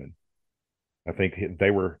Billy Kidman. I think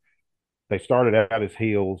they started out as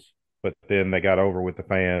heels, but then they got over with the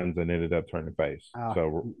fans and ended up turning face. Uh,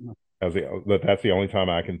 So that's the only time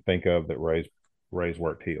I can think of that Ray's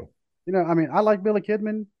worked heel. I mean, I like Billy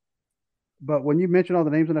Kidman, but when you mention all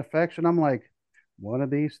the names in affection, I'm like, one of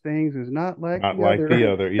these things is not like Not the like the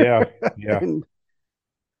other. other. Yeah, yeah. And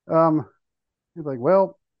um, he's like,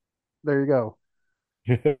 well, there you go.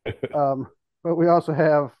 Um, but we also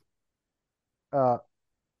have uh,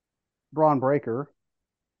 Braun Breaker,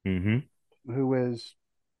 hmm who is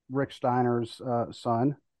Rick Steiner's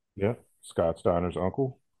son. Yeah, Scott Steiner's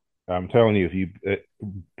uncle. I'm telling you, if you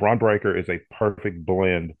Braun Breaker is a perfect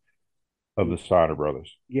blend of the Steiner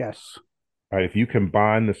brothers. Yes. If you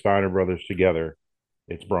combine the Steiner brothers together,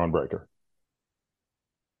 it's Braun Breaker.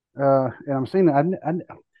 And I'm seeing that.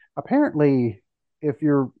 Apparently, if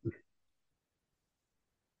you're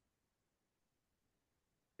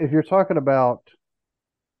if you're talking about,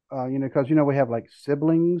 because we have like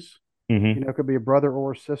siblings. hmm It could be a brother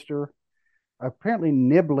or a sister. Apparently,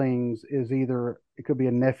 nibblings is either it could be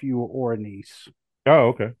a nephew or a niece. Oh,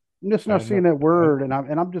 okay. I'm just I not didn't seeing know that word, that.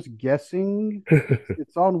 and I'm just guessing.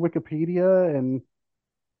 It's on Wikipedia, and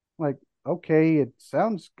like, okay, it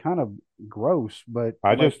sounds kind of gross, but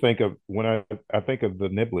I like, just think of when I think of the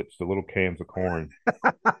niblets, the little cans of corn.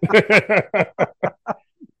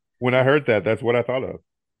 When I heard that, that's what I thought of.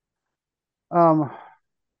 um,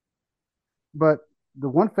 but the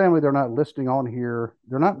one family they're not listing on here,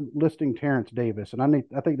 they're not listing Terrence Davis, and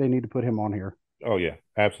I think they need to put him on here. Oh yeah,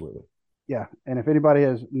 absolutely. Yeah, and if anybody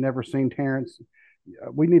has never seen Terrence,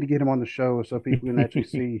 we need to get him on the show so people can actually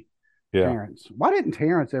see Yeah. Terrence. Why didn't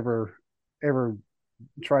Terrence ever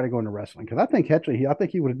try to go into wrestling? Because I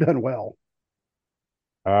think he would have done well.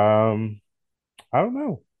 I don't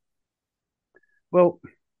know. Well,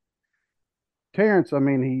 Terrence, I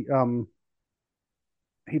mean,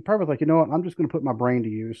 he probably was like, you know what, I'm just going to put my brain to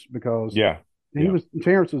use because Yeah. he Yeah. was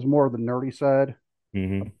Terrence is more of the nerdy side,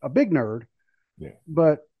 hmm a big nerd, Yeah.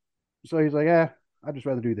 but so he's like, yeah, I'd just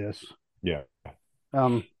rather do this. Yeah.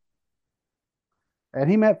 Um, and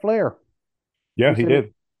he met Flair. Yeah, He he said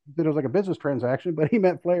did. it was like a business transaction, but he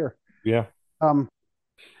met Flair. Yeah. Um,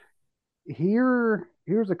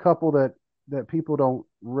 here's a couple that people don't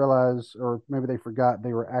realize, or maybe they forgot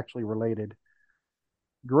they were actually related.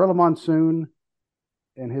 Gorilla Monsoon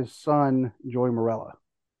and his son Joey Morella.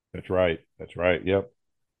 That's right. That's right. Yep.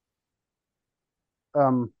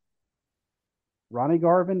 Um, Ronnie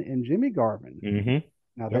Garvin and Jimmy Garvin. hmm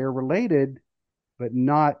Now they Yep. are related, but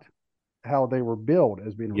not how they were billed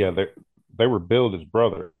as being Yeah, related. they were billed as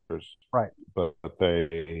brothers, Right. but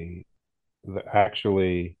they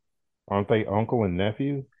actually aren't they uncle and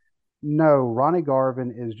nephew? No, Ronnie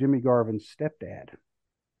Garvin is Jimmy Garvin's stepdad.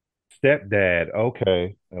 Stepdad.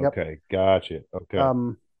 Okay. Yep. Okay. Gotcha. Okay.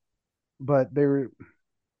 Um, but there's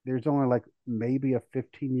only like maybe a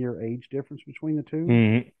 15-year age difference between the two,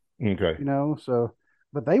 hmm Okay. so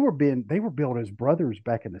but they were billed as brothers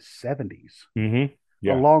back in the 70s,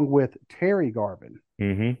 Yeah. along with Terry Garvin.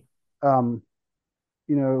 hmm Um,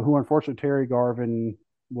 who unfortunately Terry Garvin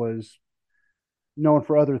was known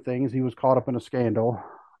for other things. He was caught up in a scandal.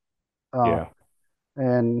 Uh, Yeah.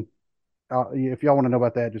 and if y'all want to know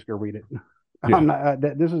about that, just go read it. I'm Yeah. not.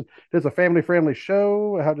 This is a family friendly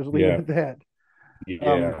show. I'll just leave it Yeah. at that.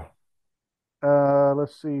 Um, Yeah.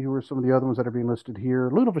 let's see who are some of the other ones that are being listed here.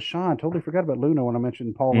 Luna Vachon. Totally forgot about Luna when I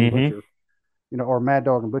mentioned Paul and hmm Butcher. Or Mad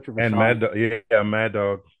Dog and Butcher And Vachon. Yeah, Mad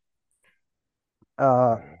Dog.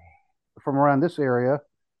 Uh, from around this area,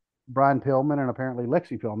 Brian Pillman and apparently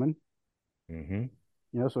Lexi Pillman. hmm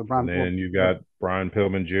So And Brian. Well, then you yeah. got Brian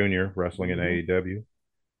Pillman Jr. wrestling in Mhm. AEW.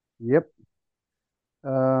 Yep.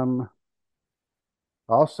 Um,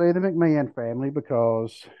 I'll say the McMahon family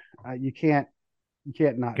because you can't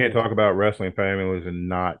not Can't do talk it. about wrestling families and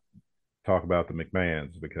not talk about the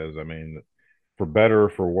McMahons because I mean, for better or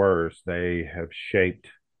for worse, they have shaped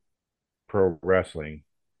pro wrestling,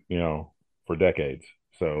 for decades.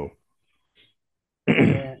 So,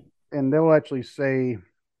 And they'll actually say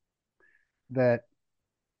that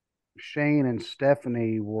Shane and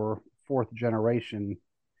Stephanie were fourth generation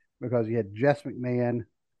because you had Jess McMahon,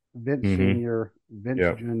 Vince hmm Senior, Vince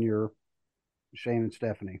yeah, Junior, Shane and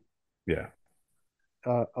Stephanie, yeah,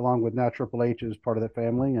 along with now Triple H is part of that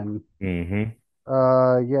family. And hmm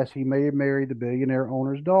yes, he may have married the billionaire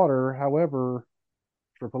owner's daughter. However,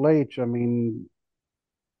 Triple H, I mean,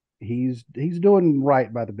 he's doing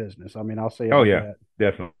right by the business. I mean, I'll say it oh like yeah, that.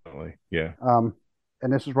 definitely, yeah, Um,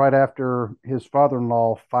 and this is right after his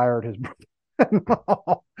father-in-law fired his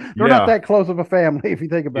brother-in-law. They're not yeah, that close of a family if you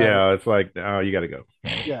think about it. yeah. It's like, oh, you got to go.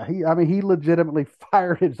 Yeah, I mean, he legitimately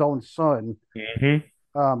fired his own son hmm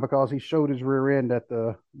because he showed his rear end at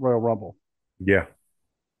the Royal Rumble. Yeah,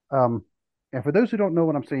 Um, and for those who don't know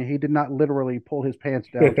what I'm saying, he did not literally pull his pants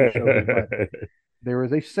down to show his butt. There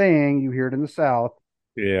is a saying you hear it in the South.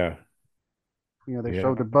 yeah, They yeah.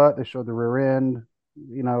 showed the butt, they showed the rear end.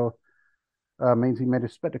 You know, means he made a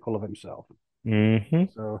spectacle of himself. Hmm.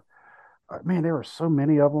 So, man, there were so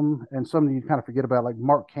many of them, and some you kind of forget about, like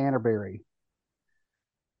Mark Canterbury,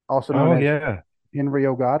 also known Oh as yeah. Henry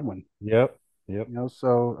O. Godwin. Yep. Yep.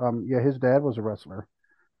 So yeah, his dad was a wrestler.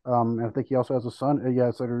 And I think he also has a son.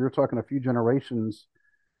 Yeah, so you're talking a few generations.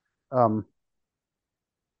 Um,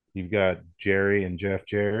 You've got Jerry and Jeff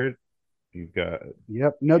Jarrett. You've got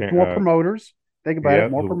yep, no more promoters. Think about it,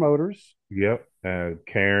 yep, more promoters. yep,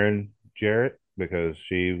 Karen Jarrett because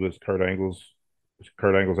she was Kurt Angle's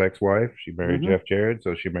ex-wife. She married Hmm. Jeff Jarrett,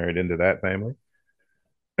 so she married into that family.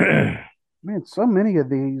 Man, so many of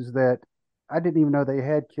these that I didn't even know they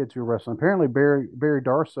had kids who were wrestling. Apparently, Barry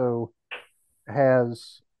Darso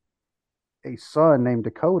has a son named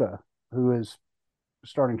Dakota who is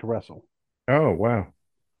starting to wrestle. Oh wow.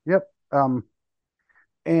 Yep.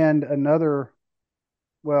 And another.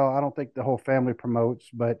 Well, I don't think the whole family promotes,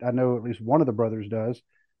 but I know at least one of the brothers does.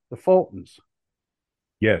 The Fultons.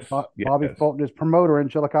 Yes, Bobby yes. Fulton is promoter in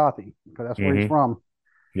Chillicothe because that's where he's Hmm. from.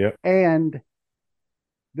 Yep. And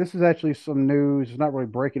this is actually some news. It's not really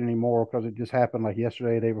breaking anymore because it just happened like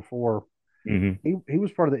yesterday, the day before. Hmm. He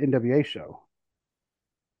was part of the NWA show.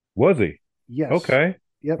 Was he? Yes. Okay.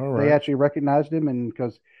 Yep. All They right. actually recognized him, and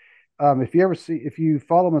because if you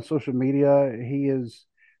follow him on social media, he's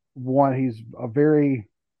a very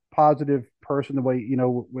positive person. The way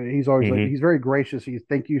he's always like Hmm. he's very gracious.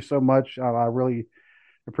 Thank you so much. I really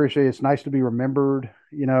appreciate it. It's nice to be remembered.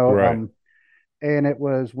 Right. And it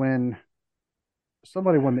was when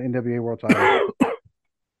somebody won the NWA World Title.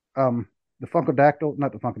 The Funkadactyl,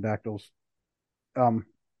 not the Funkadactyls. Um,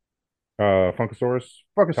 Funkasaurus,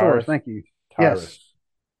 Funkasaurus. Tyrus, Thank you. Yes, Tyrus.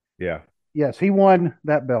 Yeah. yes, he won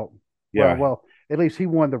that belt. Yeah. Well, at least he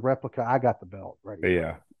won the replica. I got the belt right here. Yeah.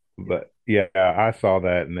 Yeah. But yeah, I saw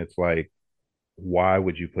that and it's like, why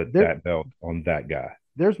would you put There, that belt on that guy?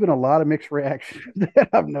 there's been a lot of mixed reactions that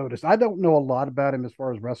I've noticed. I don't know a lot about him as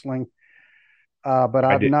far as wrestling, but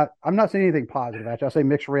I did. I'm not seeing anything positive. Actually, I say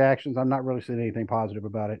mixed reactions. I'm not really seeing anything positive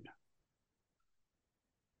about it.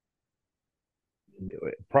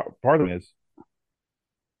 Part of it is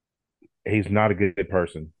he's not a good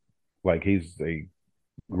person. Like he's a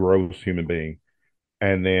gross human being.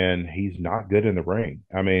 And then he's not good in the ring.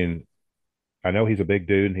 I mean, I know he's a big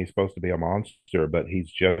dude and he's supposed to be a monster, but he's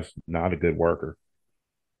just not a good worker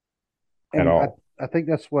at And all. I think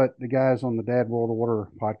that's what the guys on the Dad World Order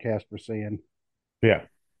podcast were saying. Yeah.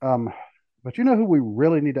 Um, but you know who we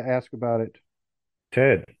really need to ask about it?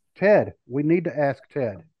 Ted. Ted. We need to ask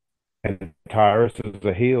Ted. And Tyrus is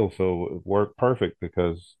a heel, so it worked perfect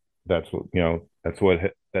because that's what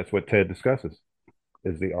Ted discusses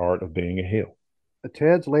is the art of being a heel.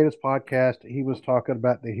 Ted's latest podcast, he was talking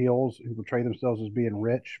about the heels who portray themselves as being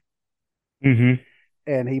rich, Hmm.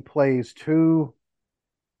 and he plays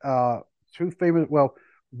uh two famous, well,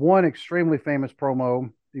 one extremely famous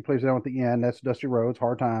promo. He plays down at the end. That's Dusty Rhodes,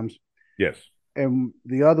 Hard Times, Yes. and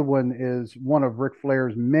the other one is one of Ric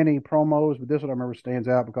Flair's many promos. But this one I remember stands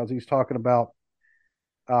out because he's talking about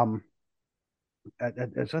um,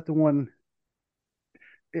 is that the one?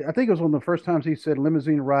 I think it was one of the first times he said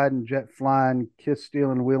limousine riding, jet flying, kiss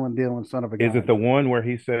stealing, wheeling dealing, son of a Is it gun. the one where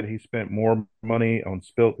he said he spent more money on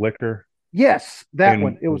spilt liquor Yes, that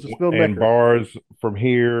one. and It was a spilled and liquor. bars from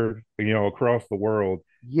here, across the world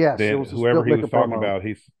Yes, it than was a whoever spilled he liquor was talking promo.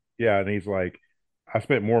 about? And he's like, I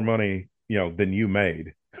spent more money, than you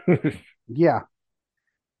made. Yeah,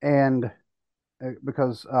 and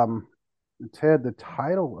because Ted, the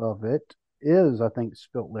title of it is, I think,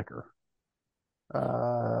 spilt liquor.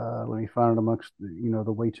 Let me find it amongst the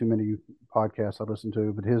way too many podcasts I listen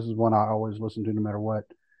to, but his is one I always listen to no matter what.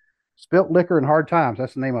 Spilt liquor and hard times.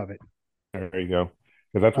 That's the name of it. There you go.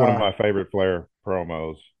 Because that's one of Uh, my favorite Flair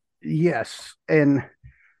promos. yes, and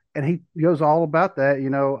he goes all about that,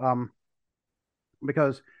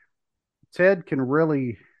 because Ted can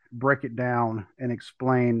really break it down and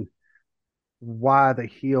explain why the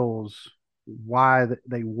heels, why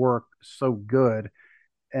they work so good,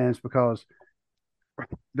 and it's because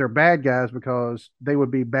they're bad guys because they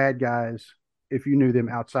would be bad guys if you knew them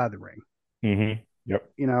outside the ring, Hmm.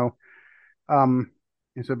 Yep. you know. Um,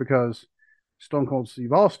 and so because Stone Cold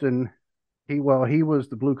Steve Austin, he was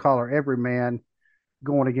the blue collar everyman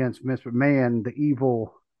going against Vince McMahon, the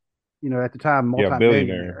evil, at the time Yeah, billionaire.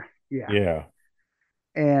 multi-millionaire. Yeah, Yeah.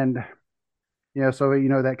 and so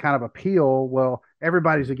that kind of appeal. Well,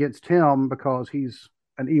 everybody's against him because he's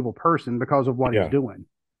an evil person because of what he's Yeah. doing,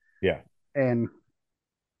 Yeah. and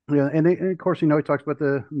and of course, he talks about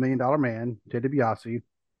the $1 Million Man, Ted DiBiase,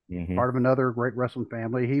 Hmm. part of another great wrestling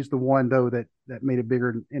family. He's the one though that made it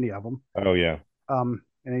bigger than any of them. Oh yeah.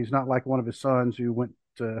 And he's not like one of his sons who went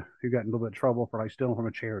who got in a little bit of trouble for like stealing from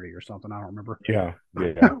a charity or something. I don't remember. Yeah.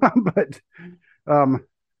 Yeah. But um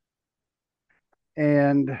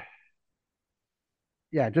and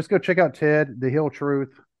yeah, just go check out Ted, The Hill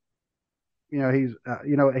Truth. He's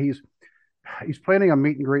planning a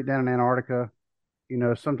meet and greet down in Antarctica.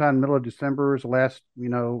 Sometime middle of December is the last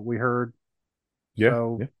we heard. Yeah.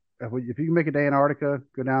 So Yeah. if you can make it to Antarctica,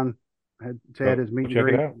 go down. Ted Go is meet and check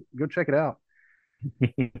it greet. out. Go check it out.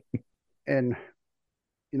 And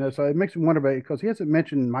so it makes me wonder about it because he hasn't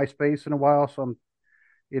mentioned MySpace in a while. So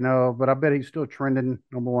but I bet he's still trending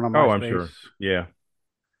 #1 on Oh, I'm MySpace. sure. Yeah.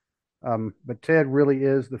 But Ted really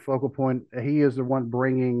is the focal point. He is the one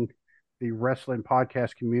bringing the wrestling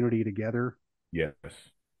podcast community together. Yes.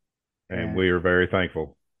 And And we are very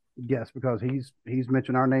thankful. yes, because he's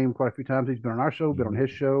mentioned our name quite a few times. He's been on our show, been on Hmm.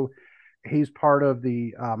 his show. He's part of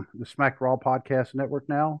the Smack Raw podcast network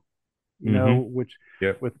now. Hmm. Which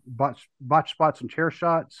Yep. with botch spots and chair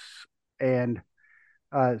shots and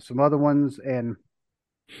some other ones, and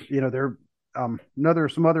there another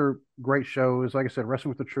some other great shows. Like I said, Wrestling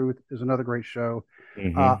with the Truth is another great show.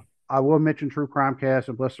 Uh, Hmm. I will mention True Crime Cast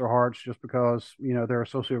and Bless Their Hearts just because they're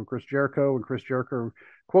associated with Chris Jericho, and Chris Jericho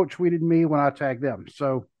quote tweeted me when I tagged them.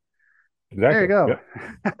 So there you Exactly. go.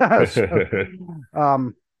 Yep. So,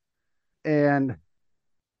 um, and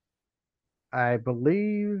I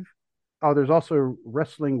believe, oh, there's also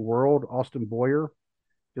Wrestling World, Austin Boyer.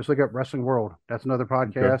 Just look up Wrestling World. That's another Okay.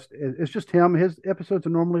 podcast. It's just him. His episodes are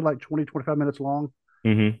normally like 20, 25 minutes long.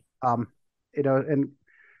 Hmm. Um, and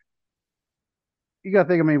you got to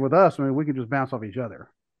think, I mean, with us, I mean, we can just bounce off each other.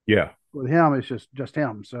 Yeah. With him, it's just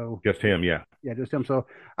him. So Just him. Yeah. yeah, just him. So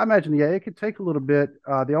I imagine, yeah, it could take a little bit.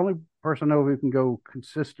 The only person I know who can go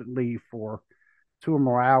consistently for 2 or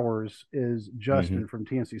more hours is Hmm. Justin from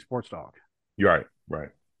TNC Sports Talk. You're right. Right.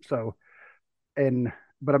 So, and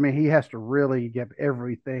but I mean, he has to really get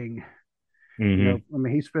everything. Hmm. I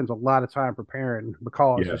mean, he spends a lot of time preparing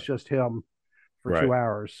because Yeah. it's just him for Right. 2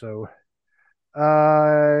 hours. So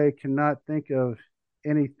I cannot think of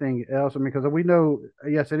anything else. I mean, because we know,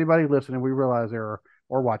 yes, anybody listening, we realize there are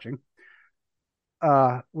or watching.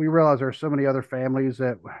 We realize there are so many other families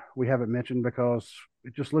that we haven't mentioned because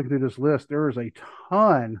just looking through this list, there is a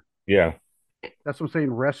ton. Yeah. That's what I'm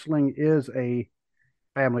saying. Wrestling is a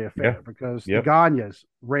family Yeah. affair because the Yep. Ganyas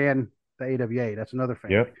ran the AWA. That's another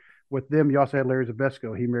family. Yep. With them, you also had Larry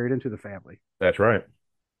Zabesco. He married into the family, That's right.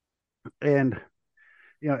 and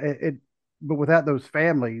it. But without those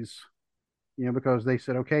families, because they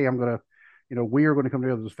said, okay, I'm gonna, we are going to come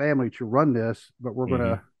together as a family to run this, but we're going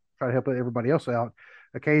to Hmm. try to help everybody else out.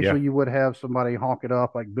 Yeah. Occasionally, you would have somebody honk it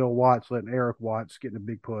up, like Bill Watts letting Eric Watts getting a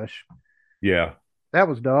big push. Yeah. That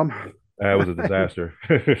was dumb. That was a disaster.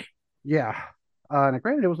 Yeah. And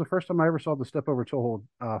granted, it was the first time I ever saw the step over toe hold,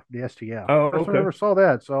 the STF. Oh, First time I okay. ever saw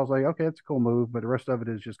that. So I was like, okay, it's a cool move, but the rest of it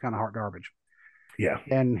is just kind of hard garbage. Yeah.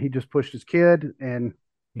 And he just pushed his kid and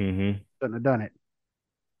Hmm. shouldn't have done it.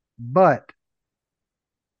 But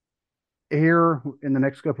here in the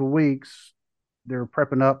next couple of weeks, they're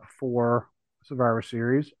prepping up for Survivor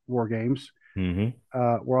Series, War Games. Hmm.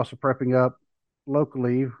 We're also prepping up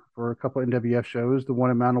locally for a couple of NWF shows. The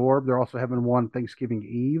one in Mount Orb, they're also having one Thanksgiving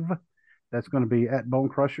Eve. That's going to be at Bone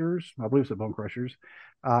Crushers. I believe it's at Bone Crushers.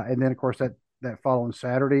 And then, of course, that following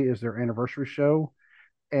Saturday is their anniversary show.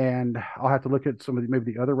 And I'll have to look at some of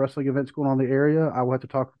maybe the other wrestling events going on in the area. I will have to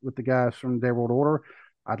talk with the guys from Their World Order.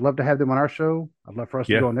 I'd love to have them on our show. I'd love for us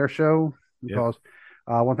to go Yeah. on their show Yeah. because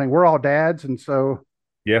one thing, we're all dads, and so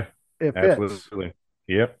Yeah. it fits. Absolutely.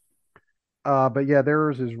 Yep. But yeah,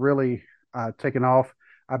 theirs is really taken off.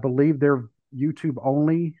 I believe they're YouTube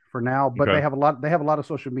only for now, but they Okay. have a lot. They have a lot of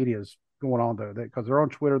social medias going on though, because they're on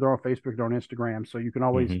Twitter, they're on Facebook, they're on Instagram, so you can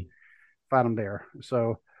always Hmm. find them there.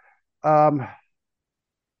 So um,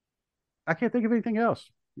 I can't think of anything else.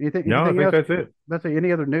 No, I Anything think else? that's it. Let's say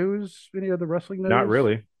any other news, any other wrestling Not news.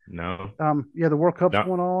 really. No. Yeah, the World Cup's Not.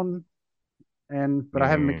 going on, but I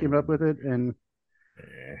haven't been keeping up with Mm, it. And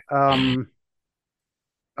eh. um,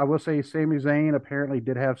 I will say Sami Zayn apparently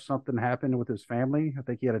did have something happen with his family. I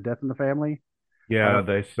think he had a death in the family. I Yeah, don't.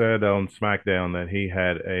 they said on SmackDown that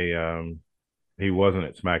he wasn't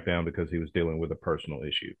at SmackDown because he was dealing with a personal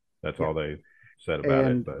issue. That's Yeah, all they said about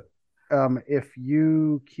it. and But if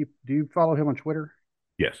do you follow him on Twitter?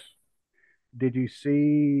 yes. Did you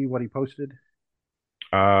see what he posted?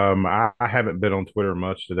 I haven't been on Twitter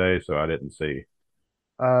much today, so I didn't see.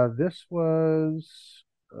 This was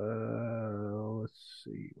let's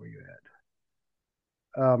see where you at.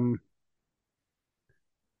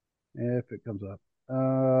 If it comes up,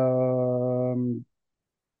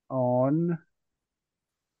 on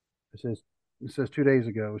it says it says 2 days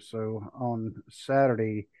ago. So on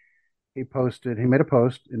Saturday, he made a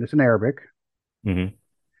post, and it's in Arabic. Hmm.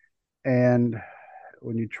 And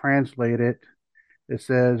when you translate it, it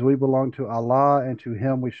says, "We belong to Allah, and to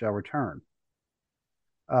Him we shall return."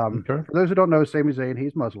 Okay. For those who don't know, Sami Zayn,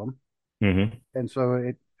 he's Muslim, Hmm. and so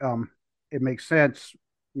it makes sense,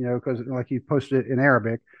 because like he posted it in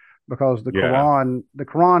Arabic, because Yeah. the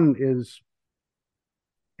Quran is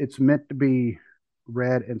it's meant to be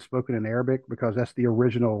read and spoken in Arabic because that's the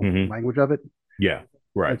original Hmm. language of it. Yeah.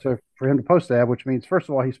 Right. And so for him to post that, which means first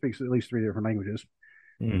of all he speaks at least three different languages,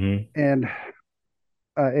 Hmm. and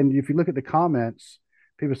if you look at the comments,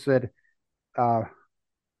 people said, uh,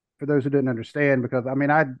 for those who didn't understand, because I mean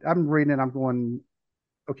I'm reading it, I'm going,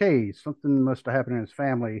 okay, something must have happened in his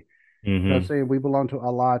family. Hmm. Saying we belong to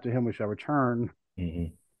Allah, to Him we shall return Hmm.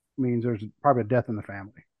 means there's probably a death in the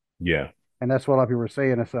family. Yeah. And that's what a lot of people were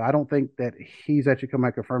saying. And so I don't think that he's actually come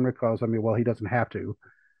back confirmed it because, I mean, well, he doesn't have to.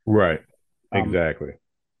 Right. Um, Exactly.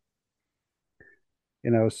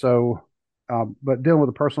 so, but dealing with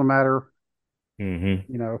a personal matter, Hmm.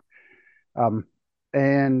 you know, um,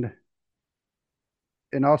 and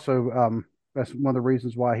also that's one of the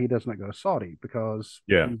reasons why he does not go to Saudi, because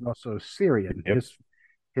Yeah. he's also Syrian. Yep.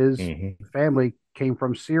 His Hmm. family came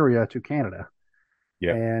from Syria to Canada,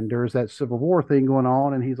 Yep. and there's that civil war thing going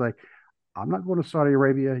on, and he's like, I'm not going to Saudi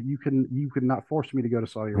Arabia. You could not force me to go to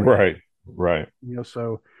Saudi Arabia. Right. Right.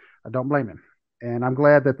 So I don't blame him. And I'm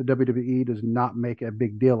glad that the WWE does not make a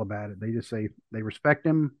big deal about it. They just say they respect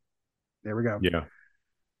him. There we go. Yeah.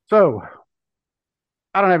 So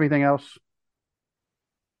I don't have anything else.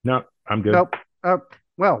 No, I'm good. Nope.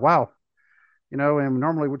 Well, wow. And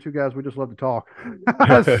normally we're two guys, we just love to talk.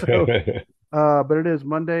 So, but it is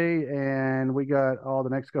Monday, and we got all the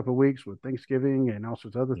next couple of weeks with Thanksgiving and all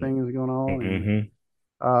sorts of other things going on. And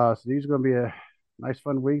Hmm. so these are going to be a nice,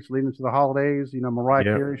 fun weeks leading into the holidays. Mariah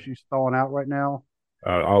Yep. Carey, she's thawing out right now.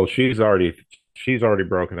 Oh, she's already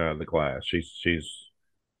broken out of the class. She's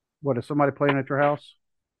What is somebody playing at your house?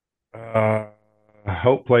 uh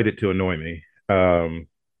Hope played it to annoy me.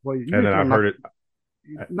 Well, you And need then to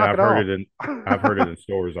knock I've it heard off. it in I've heard it in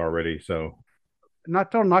stores already. So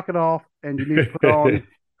Not to knock it off, and you need to put on,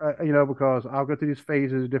 because I'll go through these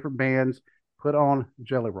phases, different bands. Put on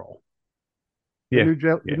Jelly Roll, yeah,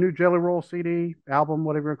 the yeah. new Jelly Roll CD album,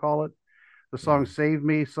 whatever you call it. The song Mhm. "Save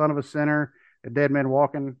Me," "Son of a Sinner," "A Dead Man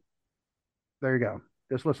Walking." There you go.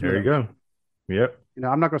 Just listen to There you those. go. Yep.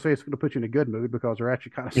 I'm not going to say it's going to put you in a good mood because they're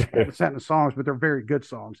actually kind of sad and saddening songs, but they're very good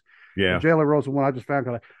songs. But Yeah. Jelly Roll's the one I just found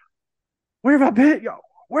kind of, where have I been? Yo,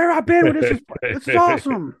 where have I been with this? This is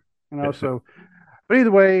awesome. So, but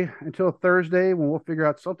either way, until Thursday when we'll figure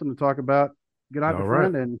out something to talk about, good night, my All right.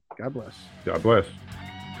 friend, and God bless. God bless.